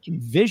I can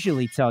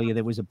visually tell you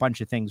there was a bunch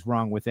of things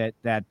wrong with it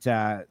that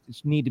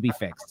need to be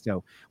fixed.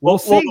 So we'll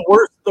see.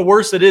 The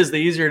worse it is, the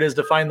easier it is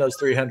to find those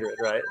 300,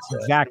 right? So.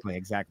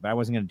 Exactly. But I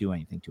wasn't going to do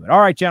anything to it.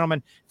 All right,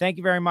 gentlemen. Thank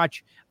you very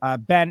much.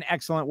 Ben,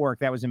 excellent work.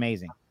 That was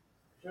amazing.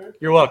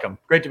 You're welcome.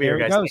 Great to be here,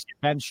 guys. Goes.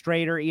 Ben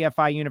Strader,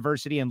 EFI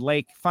University, and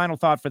Lake. Final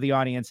thought for the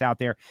audience out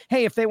there.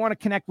 Hey, if they want to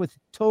connect with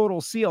Total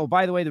Seal,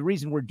 by the way, the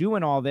reason we're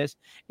doing all this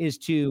is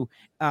to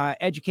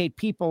educate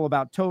people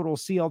about Total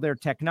Seal, their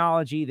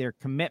technology, their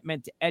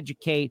commitment to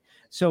educate,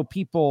 so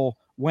people,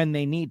 when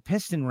they need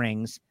piston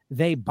rings,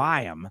 they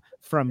buy them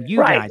from you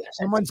guys.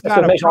 Someone's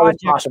got a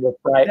project.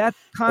 Right? That's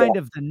kind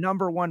of the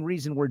number one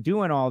reason we're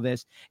doing all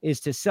this, is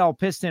to sell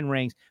piston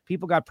rings.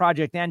 People got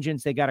project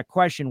engines. They got a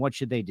question. What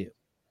should they do?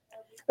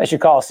 They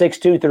should call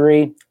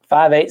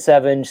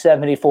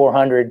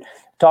 623-587-7400.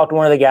 Talk to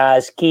one of the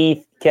guys,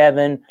 Keith,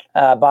 Kevin,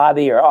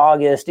 Bobby, or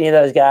August, any of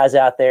those guys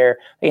out there.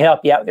 They can help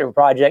you out with your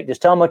project.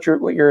 Just tell them what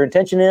your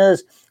intention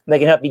is. They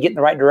can help you get in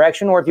the right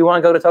direction. Or if you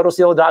want to go to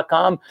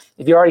totalseal.com,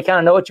 if you already kind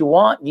of know what you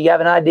want, you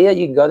have an idea,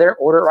 you can go there,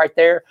 order it right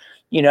there,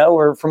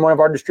 or from one of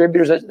our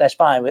distributors, that's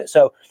fine.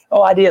 So,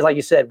 ideas, like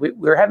you said,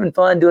 we're having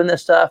fun doing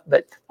this stuff,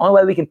 but the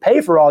only way we can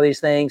pay for all these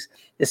things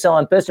is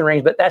selling piston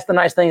rings. But that's the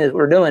nice thing that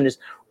we're doing, is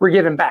we're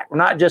giving back. We're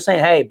not just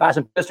saying, hey, buy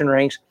some piston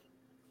rings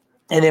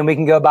and then we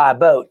can go buy a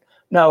boat.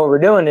 No, what we're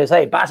doing is,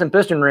 hey, buy some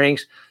piston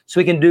rings so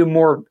we can do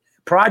more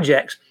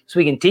projects, so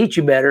we can teach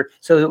you better,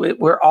 so that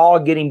we're all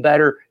getting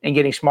better and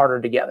getting smarter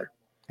together.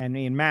 And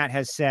Matt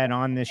has said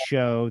on this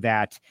show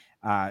that,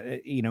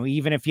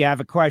 even if you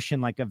have a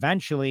question, like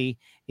eventually,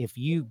 if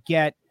you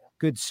get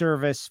good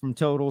service from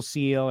Total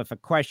Seal, if a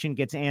question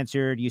gets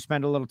answered, you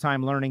spend a little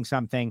time learning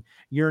something,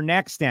 your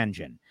next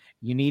engine,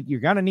 you're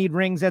going to need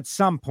rings at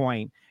some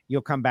point.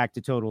 You'll come back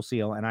to Total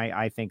Seal. And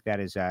I think that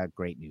is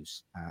great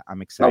news.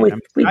 I'm excited.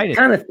 We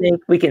kind of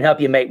think we can help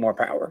you make more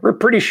power. We're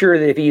pretty sure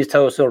that if you use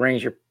Total Seal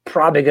rings, you're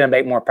probably going to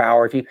make more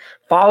power. If you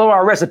follow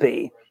our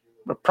recipe,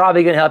 we're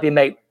probably going to help you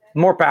make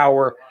more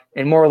power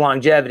and more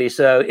longevity.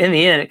 So in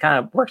the end, it kind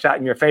of works out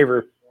in your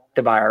favor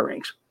to buy our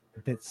rings.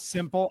 It's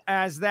simple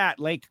as that.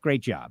 Lake,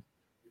 great job.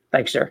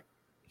 Thanks, sir.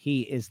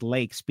 He is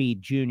Lake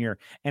Speed Jr.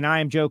 And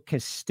I am Joe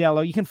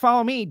Costello. You can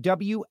follow me,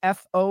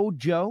 WFO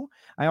Joe.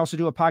 I also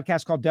do a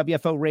podcast called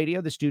WFO Radio,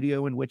 the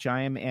studio in which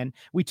I am in.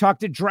 We talk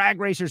to drag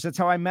racers. That's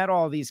how I met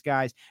all of these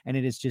guys. And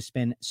it has just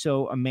been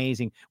so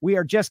amazing. We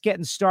are just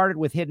getting started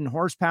with Hidden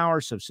Horsepower.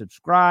 So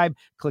subscribe,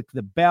 click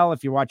the bell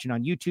if you're watching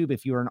on YouTube.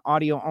 If you're an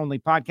audio-only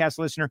podcast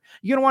listener,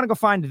 you're going to want to go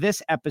find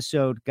this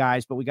episode,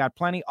 guys. But we got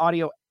plenty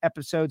audio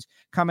episodes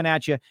coming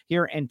at you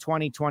here in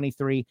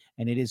 2023,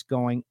 and it is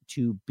going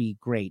to be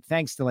great.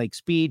 Thanks to Lake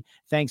Speed,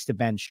 thanks to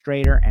Ben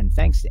Strader, and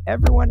thanks to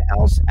everyone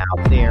else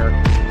out there.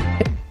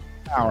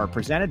 Power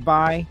presented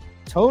by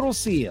Total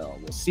Seal.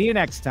 We'll see you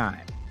next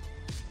time.